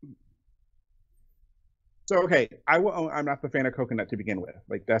 So okay, I'm not the fan of coconut to begin with.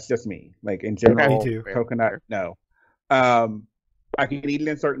 Like that's just me. Like in general, me too. Coconut, no. I can eat it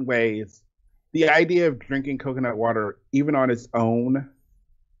in certain ways. The idea of drinking coconut water, even on its own,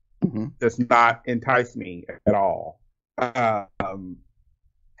 does not entice me at all.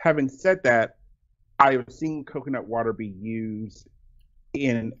 Having said that, I have seen coconut water be used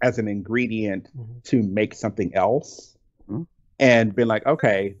as an ingredient to make something else, and been like,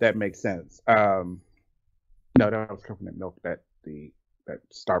 okay, that makes sense. No, that was coconut milk that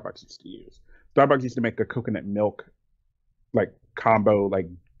Starbucks used to use. Starbucks used to make a coconut milk like combo, like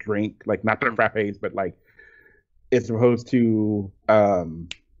drink, like not their frappes, but like it's opposed to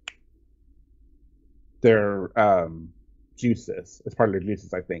their juices. As part of their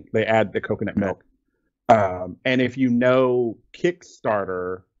juices, I think they add the coconut milk. And if you know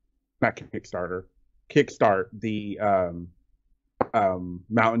Kickstart the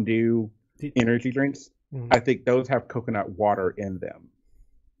Mountain Dew energy drinks. I think those have coconut water in them.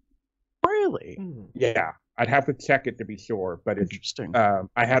 Really? Yeah, I'd have to check it to be sure, but it's interesting.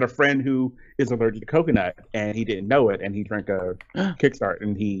 I had a friend who is allergic to coconut, and he didn't know it, and he drank a Kickstart,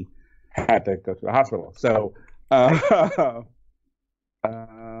 and he had to go to the hospital. So, let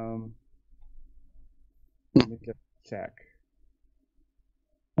me just check.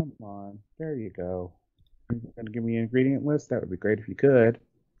 Come on, there you go. You're going to give me an ingredient list? That would be great if you could.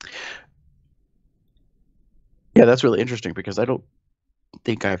 Yeah, that's really interesting because I don't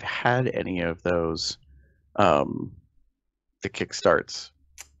think I've had any of those, the kickstarts.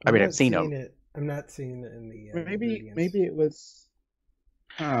 I mean, I've seen them. I'm not seeing it in the maybe it was.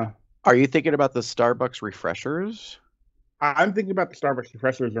 Are you thinking about the Starbucks refreshers? I'm thinking about the Starbucks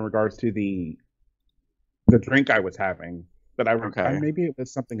refreshers in regards to the drink I was having. But maybe it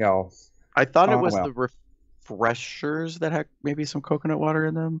was something else. I thought it was the refreshers that had maybe some coconut water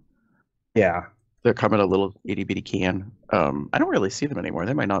in them. Yeah. They come in a little itty bitty can. I don't really see them anymore.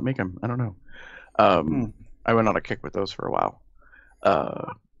 They might not make them. I don't know. I went on a kick with those for a while.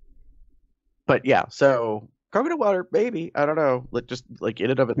 But yeah, so coconut water, maybe. I don't know. Just like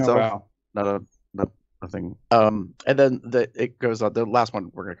in and of itself, nothing. And then it goes on. The last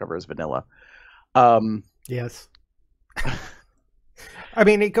one we're gonna cover is vanilla. Yes. I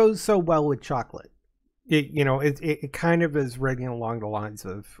mean, it goes so well with chocolate. It kind of is running along the lines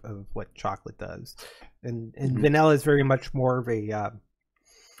of what chocolate does, and vanilla is very much more of a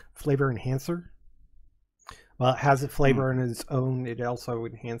flavor enhancer. Well, it has a flavor in its own. It also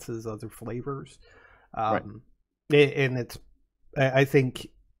enhances other flavors, right. And it's, I think,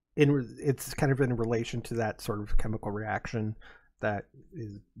 it's kind of in relation to that sort of chemical reaction that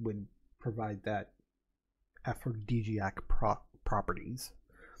would provide that aphrodisiac properties.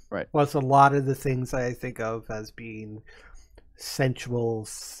 Right. Plus, a lot of the things I think of as being sensual,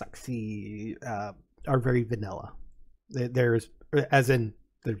 sexy, are very vanilla. There's, as in,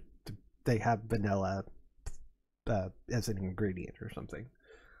 they have vanilla as an ingredient or something.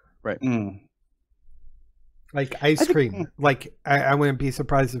 Right. Like ice cream. Like I wouldn't be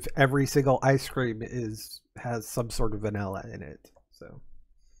surprised if every single ice cream has some sort of vanilla in it. So.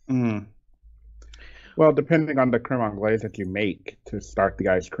 Well, depending on the creme anglaise that you make to start the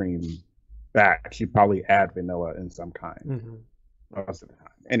ice cream batch, you probably add vanilla in some kind. Most of the time.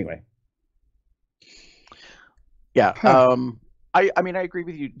 Anyway. Yeah. I mean, I agree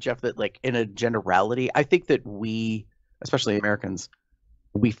with you, Jeff, that like in a generality, I think that we, especially Americans,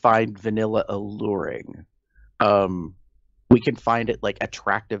 we find vanilla alluring. We can find it like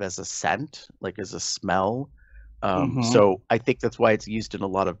attractive as a scent, like as a smell. So I think that's why it's used in a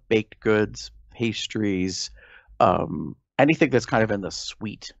lot of baked goods, pastries, anything that's kind of in the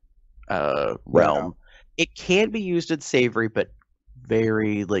sweet realm. It can be used in savory, but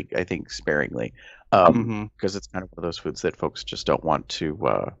very, like, I think sparingly, because it's kind of one of those foods that folks just don't want to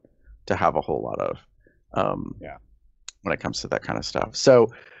have a whole lot of when it comes to that kind of stuff. So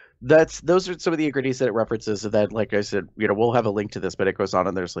those are some of the ingredients that it references. And then, like I said, we'll have a link to this, but it goes on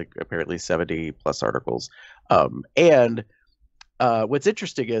and there's like apparently 70 plus articles. And what's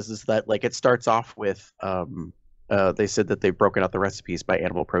interesting is that like it starts off with they said that they've broken out the recipes by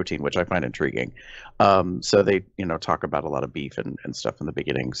animal protein, which I find intriguing. So they talk about a lot of beef and stuff in the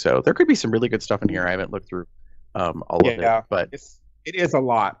beginning. So there could be some really good stuff in here. I haven't looked through all of it, but it is a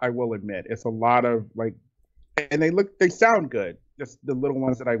lot. I will admit it's a lot of like, and they sound good. Just the little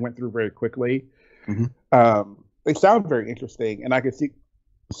ones that I went through very quickly. They sound very interesting, and I could see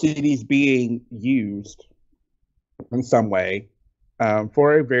these being used in some way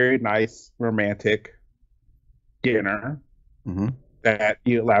for a very nice romantic dinner that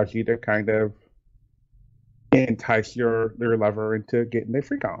allows you to kind of entice your lover into getting their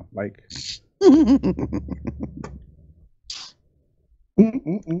freak on. Like,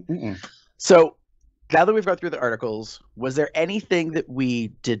 So now that we've gone through the articles, was there anything that we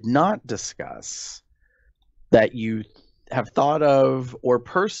did not discuss that you have thought of, or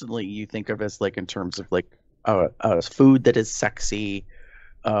personally you think of as like in terms of like a food that is sexy,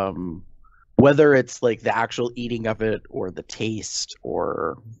 whether it's like the actual eating of it or the taste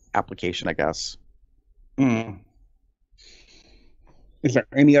or application, I guess? Is there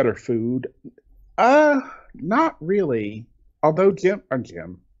any other food? Not really. Although Jeff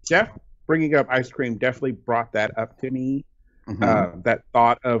bringing up ice cream definitely brought that up to me. That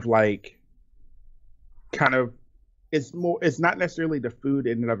thought of like, kind of, it's not necessarily the food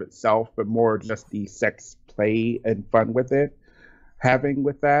in and of itself, but more just the sex play and fun with it. Having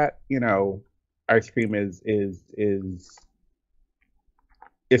with that, ice cream is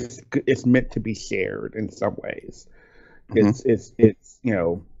it's meant to be shared in some ways. It's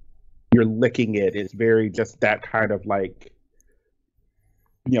you're licking it. It's very just that kind of like,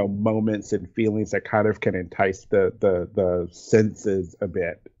 moments and feelings that kind of can entice the senses a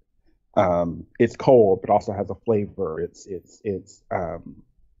bit. It's cold, but also has a flavor. It's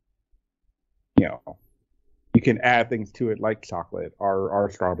you can add things to it like chocolate or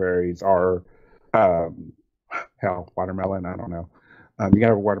strawberries or hell, watermelon. I don't know. You can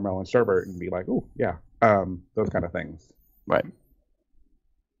have a watermelon sherbet and be like, oh yeah, those kind of things. Right.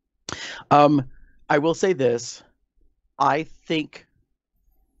 I will say this. I think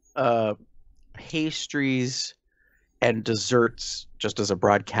pastries and desserts, just as a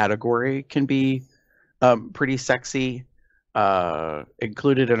broad category, can be pretty sexy.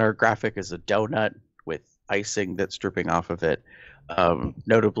 Included in our graphic is a donut with icing that's dripping off of it.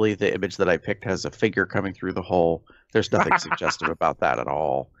 Notably, the image that I picked has a figure coming through the hole. There's nothing suggestive about that at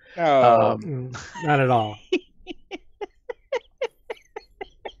all. No, not at all.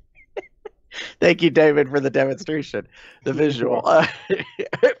 Thank you, David, for the demonstration, the visual.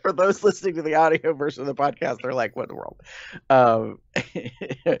 For those listening to the audio version of the podcast, they're like, what in the world? All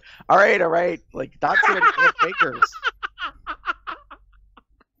right. Like, not so many fingers.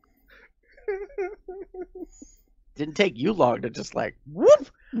 Didn't take you long to just like, whoop.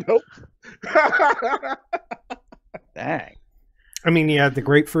 Nope. Dang. I mean, you had the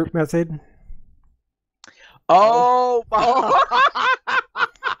grapefruit method. Oh,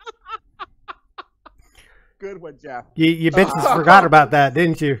 Good one, Jeff. You bitches forgot about that,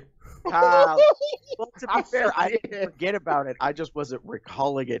 didn't you? well, to be fair, I didn't forget about it. I just wasn't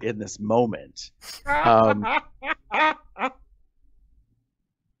recalling it in this moment.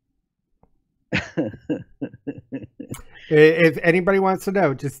 If anybody wants to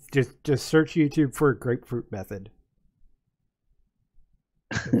know, just search YouTube for grapefruit method.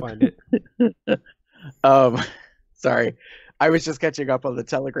 You'll find it. Sorry. I was just catching up on the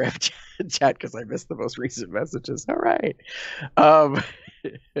Telegram chat because I missed the most recent messages. All right.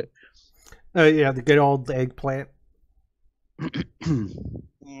 Yeah, the good old eggplant.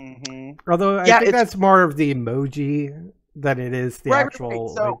 Mm-hmm. Although I think that's more of the emoji than it is the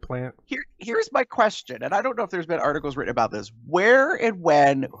actual eggplant. Here's my question, and I don't know if there's been articles written about this. Where and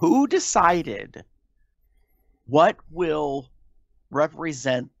when, who decided what will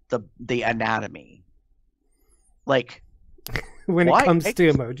represent the anatomy? Like, when it comes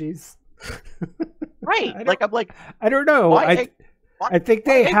to emojis. Right. I'm like, I don't know. I think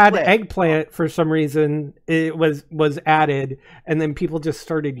they had eggplant for some reason. It was added, and then people just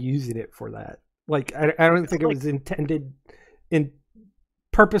started using it for that. Like, I don't think it was intended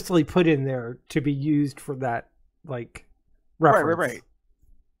purposely put in there to be used for that, like, reference. Right.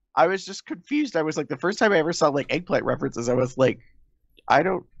 I was just confused. I was like, the first time I ever saw like eggplant references, I was like,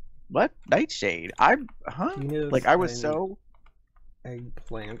 what? Nightshade? Like, I was so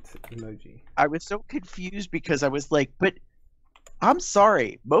eggplant emoji. I was so confused because I was like, but I'm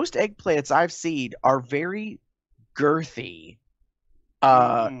sorry, most eggplants I've seen are very girthy,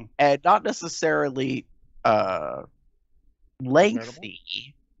 and not necessarily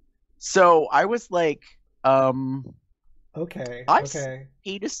lengthy. So I was like, okay. I've seen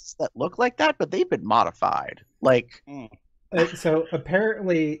penises that look like that, but they've been modified. Like, so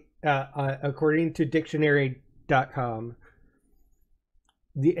apparently, according to dictionary.com,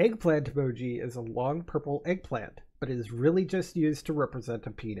 the eggplant emoji is a long purple eggplant, but it is really just used to represent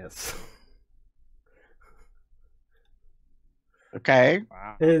a penis. Okay.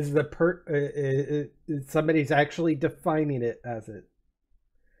 Wow. Is somebody's actually defining it as it.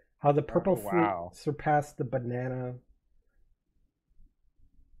 How the purple fruit surpassed the banana.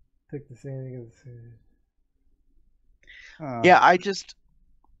 Take the same. Yeah,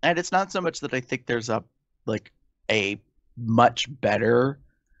 and it's not so much that I think there's a much better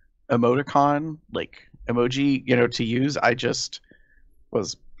emoticon, like emoji, to use. I just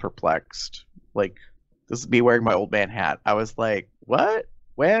was perplexed. Like, this is me wearing my old man hat. I was like, what?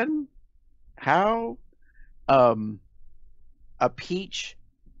 When? How? A peach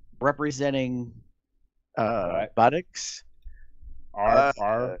representing buttocks.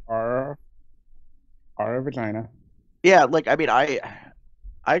 Our vagina. Yeah, like, I mean, I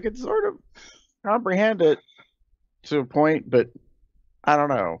could sort of comprehend it to a point, but I don't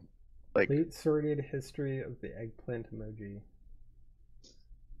know. Like, complete sordid history of the eggplant emoji.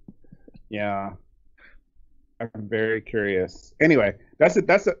 Yeah, I'm very curious. Anyway, that's a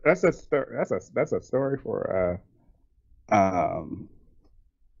story for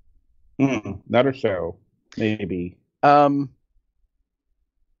another show, maybe.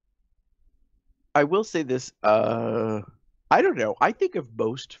 I will say this. I don't know. I think of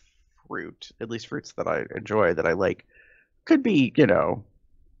most fruit, at least fruits that I enjoy, that I like, could be,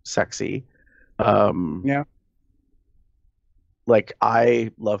 sexy. Yeah. Like,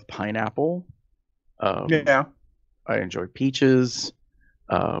 I love pineapple. Yeah. I enjoy peaches.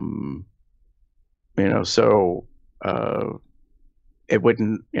 So it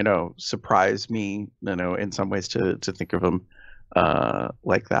wouldn't, surprise me, in some ways to think of them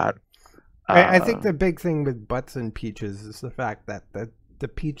like that. I think the big thing with butts and peaches is the fact that the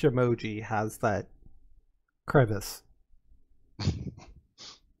peach emoji has that crevice,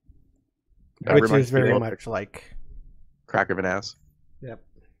 which is very much like crack of an ass. Yep.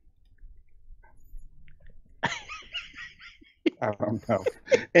 I don't know.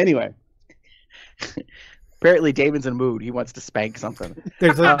 Anyway. Apparently Damon's in a mood. He wants to spank something.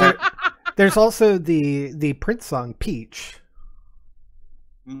 There's also the Prince song, Peach.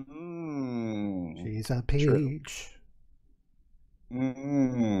 She's a peach.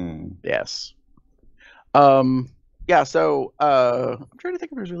 Yes. Yeah, so I'm trying to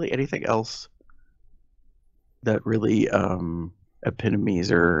think if there's really anything else that really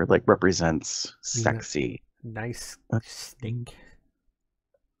epitomes or like represents sexy. Nice stink.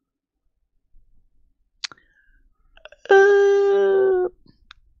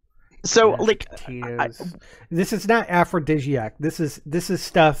 So like this is not aphrodisiac. This is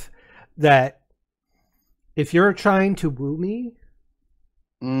stuff that if you're trying to woo me,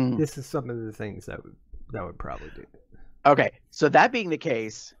 this is some of the things that would probably do. Okay, so that being the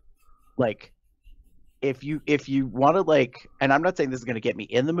case, like if you want to like, and I'm not saying this is going to get me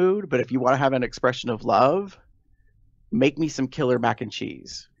in the mood, but if you want to have an expression of love, make me some killer mac and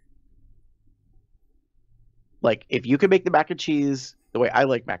cheese. Like, if you can make the mac and cheese the way I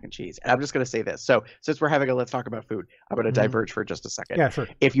like mac and cheese, and I'm just going to say this. So, since we're having a let's talk about food, I'm going to diverge for just a second. Yeah, sure.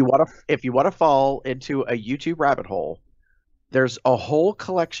 If you want to fall into a YouTube rabbit hole, there's a whole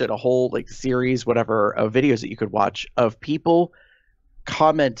collection, a whole like series, whatever, of videos that you could watch of people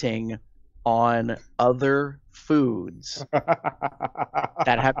commenting on other foods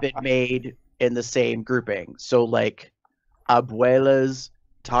that have been made in the same grouping. So, like, abuelas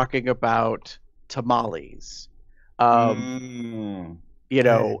talking about tamales. You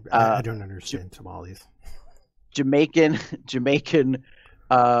know, I don't understand tamales. Jamaican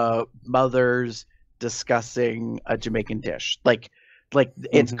mothers discussing a Jamaican dish. Like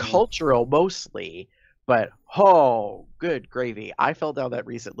it's cultural mostly, but good gravy. I fell down that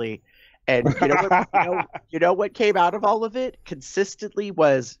recently, and you know what came out of all of it consistently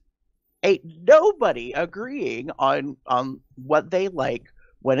was ain't nobody agreeing on what they like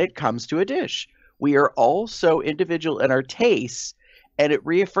when it comes to a dish. We are all so individual in our tastes, and it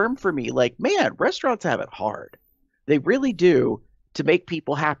reaffirmed for me, like, man, restaurants have it hard. They really do, to make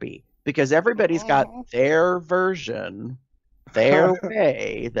people happy, because everybody's got their version, their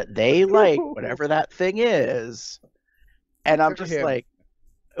way that they like, whatever that thing is. And I'm just like,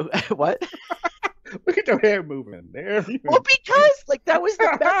 what? Look at your hair moving there. Well, because like that was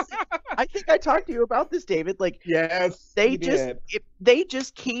the best. I think I talked to you about this, David. Like, yes, they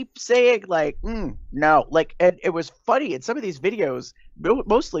just keep saying like, no, like, and it was funny in some of these videos,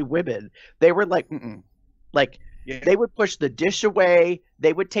 mostly women. They were like, like they would push the dish away.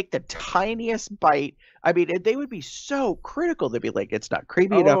 They would take the tiniest bite. I mean, and they would be so critical. They'd be like, it's not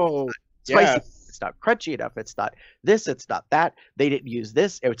creamy enough, it's not spicy. Yes. It's not crunchy enough. It's not this. It's not that. They didn't use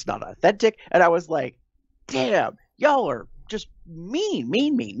this. It's not authentic. And I was like, damn, y'all are just mean.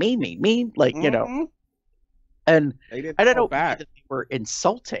 Like, you know. And I don't know that they were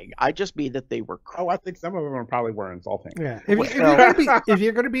insulting. I just mean that they were. I think some of them probably were insulting. Yeah. If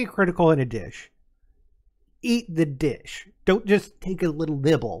you're going to be critical in a dish, eat the dish. Don't just take a little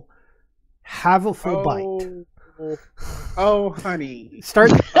nibble. Have a full bite. Oh, honey. Start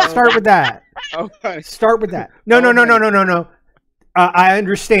with that. Oh, honey. Start with that. No. I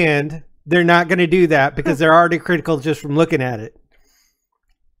understand they're not going to do that because they're already critical just from looking at it.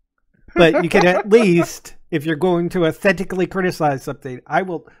 But you can at least, if you're going to authentically criticize something, I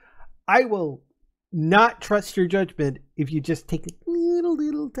will not trust your judgment if you just take a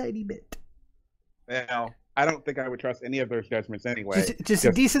little tiny bit. Well, I don't think I would trust any of those judgments anyway. Just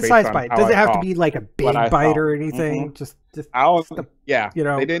a decent sized bite. Doesn't have to be like a big bite or anything. Just you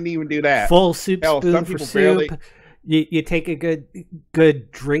know, they didn't even do that. Full soup spoon for soup. You take a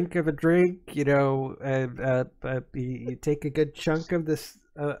good drink of a drink. You know, you take a good chunk of this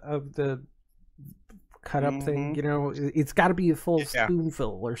of the cut up thing. You know, it's got to be a full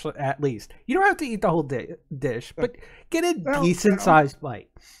spoonful or so at least. You don't have to eat the whole dish, but get a decent sized bite.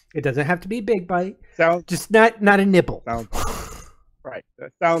 It doesn't have to be a big bite. Just not a nibble. Right.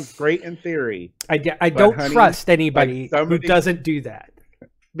 That sounds great in theory. I don't trust anybody who doesn't do that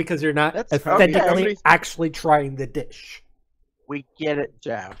because they're not authentically actually trying the dish. We get it,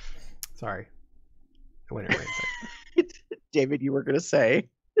 Jeff. Sorry. I went right there. David, you were going to say.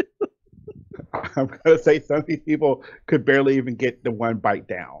 I'm going to say some of these people could barely even get the one bite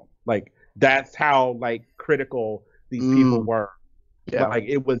down. Like, that's how, like, critical these people were. Yeah. Like,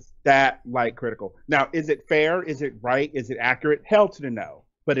 it was that, like, critical. Now, is it fair? Is it right? Is it accurate? Hell to the no.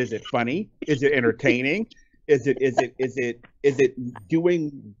 but is it funny? Is it entertaining? Is it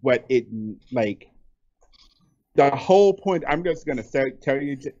doing what it like? The whole point, I'm just going to tell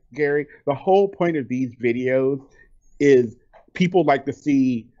you, Gary, the whole point of these videos is people like to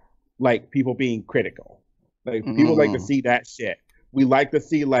see like people being critical. Like people like to see that shit. We like to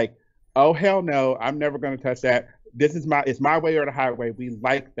see like, oh hell no, I'm never going to touch that. It's my way or the highway. We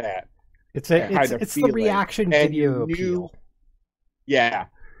like that. It's the reaction video appeal. Yeah.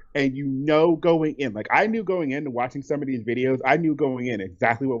 And going in, like I knew going into watching some of these videos, I knew going in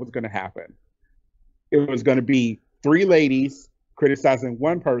exactly what was going to happen. It was going to be 3 ladies criticizing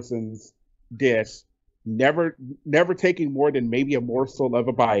one person's dish, never taking more than maybe a morsel of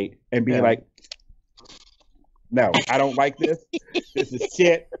a bite and being like, no, I don't like this. This is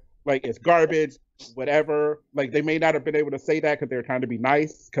shit. Like, it's garbage, whatever. Like, they may not have been able to say that because they're trying to be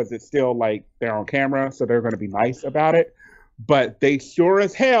nice because it's still like they're on camera. So they're going to be nice about it. But they sure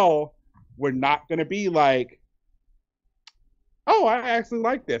as hell were not going to be like, oh, I actually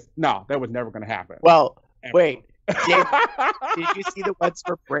like this. No, that was never going to happen. Well, wait. Did you see the ones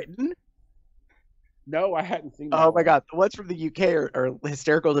for Britain? No, I hadn't seen that. Oh my God. The ones from the UK are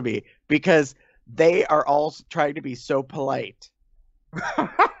hysterical to me because they are all trying to be so polite.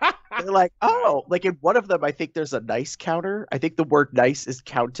 They're like, oh, like in one of them, I think there's a nice counter. I think the word nice is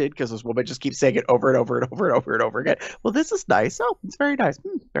counted because this woman just keeps saying it over and over and over and over and over again. Well, this is nice. Oh, it's very nice.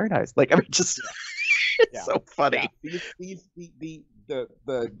 Very nice. Like, I mean, just it's so funny. Yeah.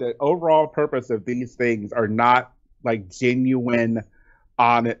 The overall purpose of these things are not like genuine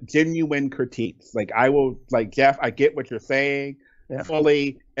critiques. Like I will, like, Jeff, I get what you're saying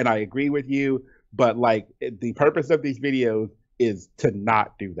fully, and I agree with you, but like the purpose of these videos is to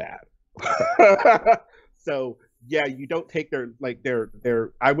not do that. So yeah, you don't take their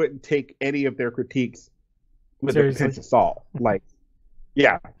I wouldn't take any of their critiques with a pinch of salt. Like,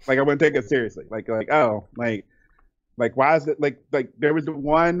 yeah, like I wouldn't take it seriously. Like oh, like why is it like there was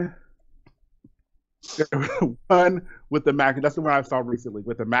one with the mac, that's the one I saw recently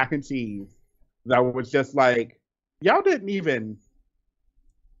with the mac and cheese that was just like, y'all didn't even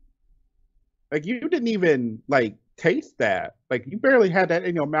like taste that. Like, you barely had that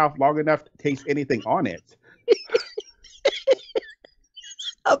in your mouth long enough to taste anything on it.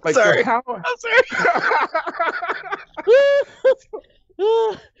 I'm sorry. I'm sorry.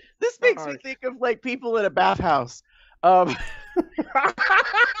 This makes me think of like people in a bathhouse. To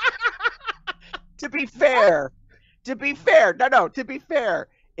be fair, if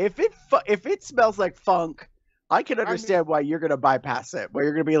it smells like funk, I can understand why you're gonna bypass it. Why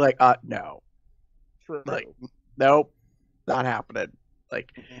you're gonna be like, no, like, nope, not happening.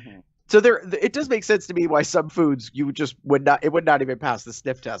 Like, so it does make sense to me why some foods you would not even pass the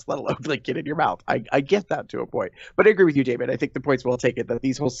sniff test, let alone like get in your mouth. I get that to a point, but I agree with you, David. I think the point's well taken that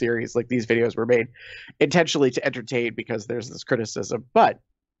these whole series, like these videos, were made intentionally to entertain because there's this criticism. But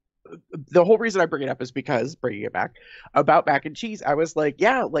the whole reason I bring it up is because, bringing it back about mac and cheese, I was like,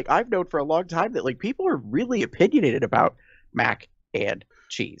 yeah, like I've known for a long time that like people are really opinionated about mac and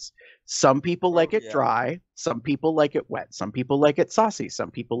cheese. Some people like it dry, some people like it wet, some people like it saucy, some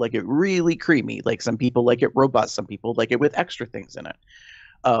people like it really creamy, like some people like it robust, some people like it with extra things in it.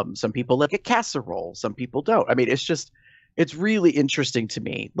 Some people like it casserole, some people don't. I mean, it's really interesting to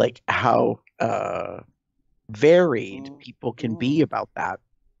me, like how varied people can be about that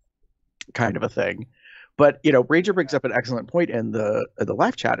kind of a thing. But, you know, Ranger brings up an excellent point in the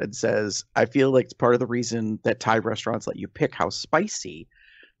live chat and says, I feel like it's part of the reason that Thai restaurants let you pick how spicy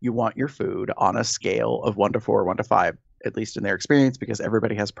you want your food on a scale of 1 to 4, 1 to 5, at least in their experience, because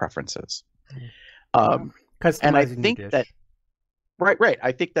everybody has preferences. And I think that, right.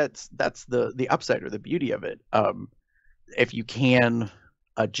 I think that's the upside or the beauty of it. If you can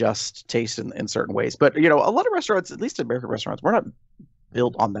adjust taste in certain ways. But, you know, a lot of restaurants, at least American restaurants, we're not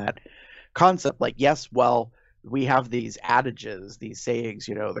built on that concept. Like, yes, well, we have these adages, these sayings,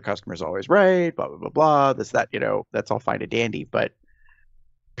 you know, the customer's always right, blah, blah, blah, blah, this, that, you know, that's all fine and dandy. But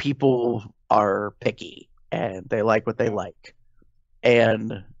people are picky and they like what they like.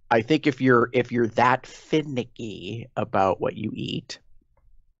 And I think if you're that finicky about what you eat,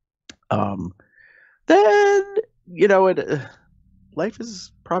 then, you know, life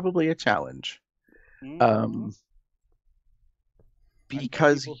is probably a challenge.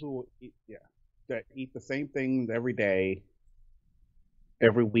 Because people who that eat the same things every day,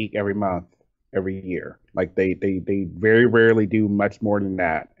 every week, every month, every year. Like they very rarely do much more than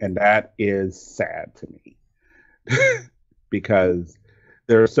that, and that is sad to me. Because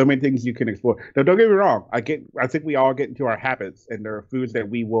there are so many things you can explore. Now, don't get me wrong. I think we all get into our habits, and there are foods that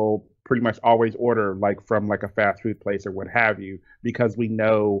we will pretty much always order like from like a fast food place or what have you, because we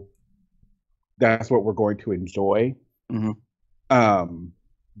know that's what we're going to enjoy.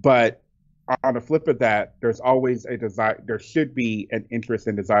 But on the flip of that, there's always a desire, there should be an interest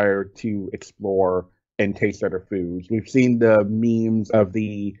and desire to explore and taste other foods. We've seen the memes of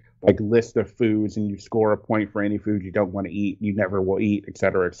the like list of foods, and you score a point for any food you don't want to eat, you never will eat, et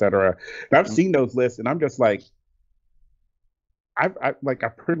cetera, et cetera. And I've seen those lists, and I'm just like, I've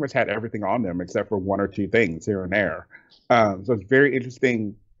pretty much had everything on them except for one or two things here and there. So it's very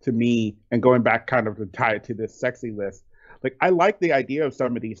interesting to me, and going back kind of to tie it to this sexy list, like I like the idea of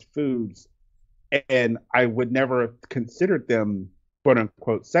some of these foods, and I would never have considered them quote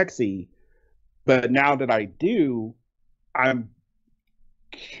unquote sexy, but now that I do, I'm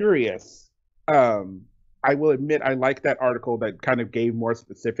curious. I will admit I like that article that kind of gave more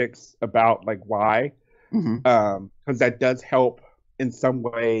specifics about like why, because that does help in some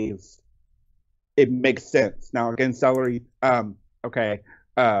ways. It makes sense. Now again, celery, okay,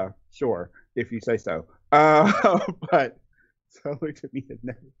 sure, if you say so. But celery to me has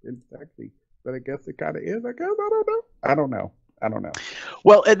never been sexy, but I guess it kind of is. I guess I don't know.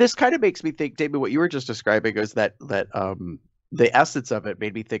 Well, and this kind of makes me think, David, what you were just describing is that the essence of it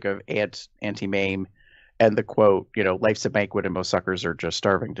made me think of Auntie Mame and the quote, you know, life's a banquet and most suckers are just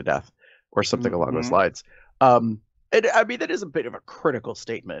starving to death, or something along those lines. And I mean, that is a bit of a critical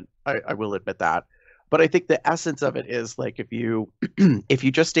statement. I will admit that. But I think the essence of it is like if you if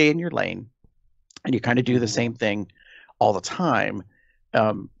you just stay in your lane and you kind of do the same thing all the time,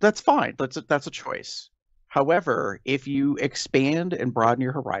 that's fine. That's a choice. However, if you expand and broaden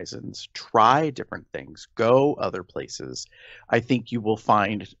your horizons, try different things, go other places, I think you will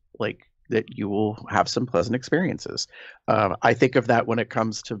find like that you will have some pleasant experiences. I think of that when it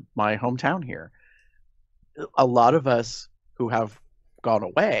comes to my hometown here. A lot of us who have gone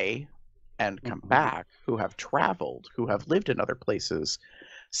away and come back, who have traveled, who have lived in other places,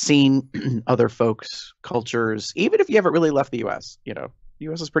 seen other folks' cultures, even if you haven't really left the U.S., you know, the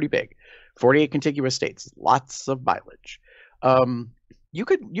U.S. is pretty big. 48 contiguous states, lots of mileage. You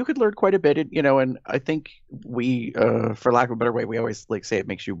could learn quite a bit, you know, and I think we, for lack of a better way, we always like say it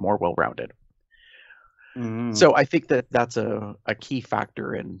makes you more well-rounded. So I think that that's a key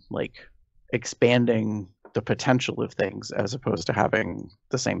factor in like expanding the potential of things as opposed to having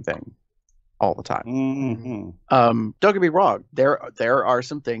the same thing all the time. Don't get me wrong. There are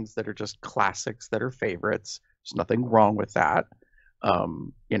some things that are just classics that are favorites. There's nothing wrong with that.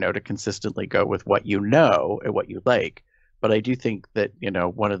 You know, to consistently go with what you know and what you like. But I do think that, you know,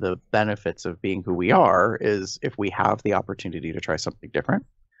 one of the benefits of being who we are is if we have the opportunity to try something different,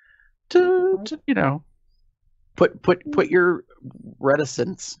 to you know, put your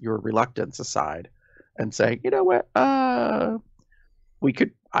reticence, your reluctance aside and say, you know what, I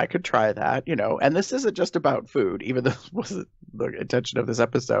could try that, you know. And this isn't just about food, even though this wasn't the intention of this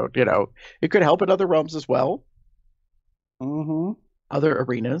episode, you know. It could help in other realms as well. Other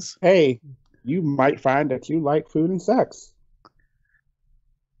arenas. Hey, you might find that you like food and sex.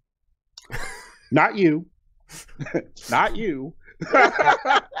 Not you. Not you.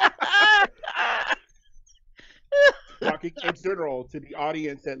 Talking in general to the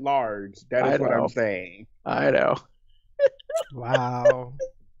audience at large. That is what I'm saying. I know. Wow.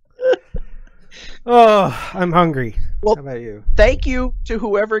 Oh, I'm hungry. Well, how about you? Thank you to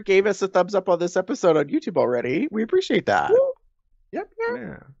whoever gave us a thumbs up on this episode on YouTube already. We appreciate that. Woo. Yep.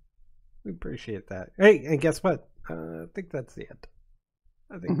 Yeah. We appreciate that. Hey, and guess what? I think that's the end.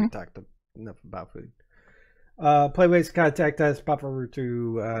 I think we talked enough about food. Playways to contact us, pop over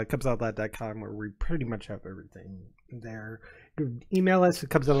to cubsoutloud.com where we pretty much have everything there. You can email us at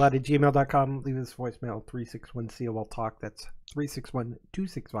cubsoutloud@gmail.com. Leave us a voicemail 361-COL-TALK. That's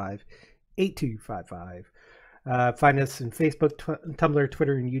 361-265-8255. Find us in Facebook, Tumblr,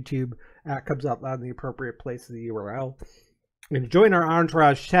 Twitter, and YouTube at Cubs Out Loud in the appropriate place of the URL. And join our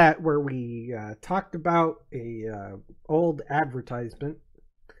entourage chat where we talked about a old advertisement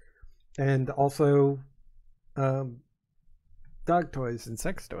and also dog toys and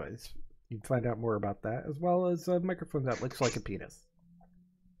sex toys. You can find out more about that, as well as a microphone that looks like a penis.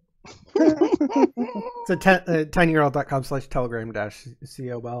 So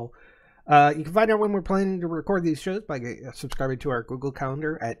tinyurl.com/telegram-col. You can find out when we're planning to record these shows by subscribing to our Google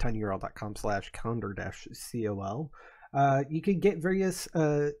Calendar at tinyurl.com/calendar-col. You can get various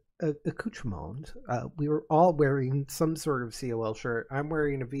accoutrements. We were all wearing some sort of COL shirt. I'm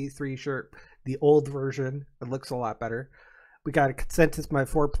wearing a V3 shirt, the old version. It looks a lot better. We got a Consensus My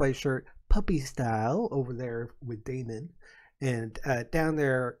 4-Play shirt, puppy style, over there with Damon. And down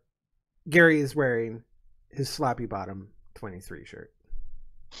there, Gary is wearing his Sloppy Bottom 23 shirt.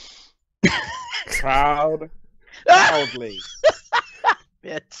 Proudly.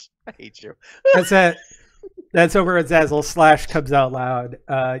 Bitch, I hate you. That's it. That's over at Zazzle / Comes Out Loud.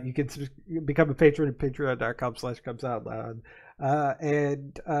 You can become a patron at patreon.com/Comes Out Loud.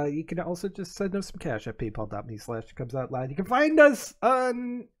 And you can also just send us some cash at paypal.me/Comes Out Loud. You can find us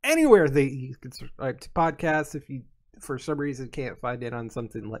on anywhere that you can subscribe to podcasts. If you, for some reason, can't find it on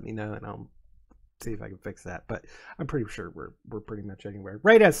something, let me know and I'll see if I can fix that. But I'm pretty sure we're pretty much anywhere.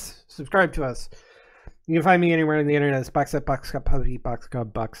 Rate us, subscribe to us. You can find me anywhere on the internet. It's Boxset, Boxcup, Puppy,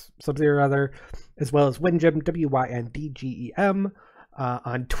 Boxcup, Box, something or other, as well as Windgem, WYNDGEM,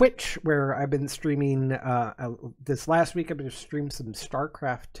 on Twitch, where I've been streaming. This last week, I've been streaming some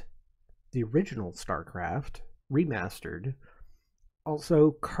StarCraft, the original StarCraft, remastered,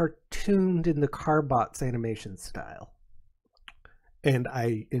 also cartooned in the Carbots animation style. And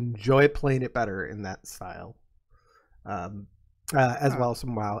I enjoy playing it better in that style. As well as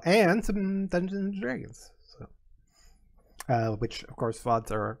some WoW and some Dungeons and Dragons, so which of course VODs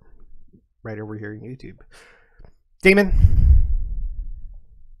are right over here on YouTube. Damon,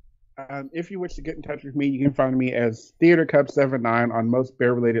 if you wish to get in touch with me, you can find me as TheaterCub79 on most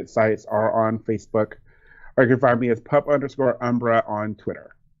bear-related sites or on Facebook, or you can find me as pup_Umbra on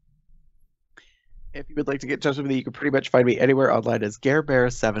Twitter. If you would like to get in touch with me, you can pretty much find me anywhere online as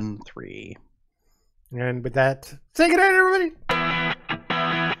GareBear73. And with that, say good night, everybody.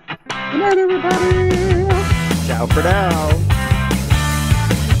 Good night, everybody. Ciao for now.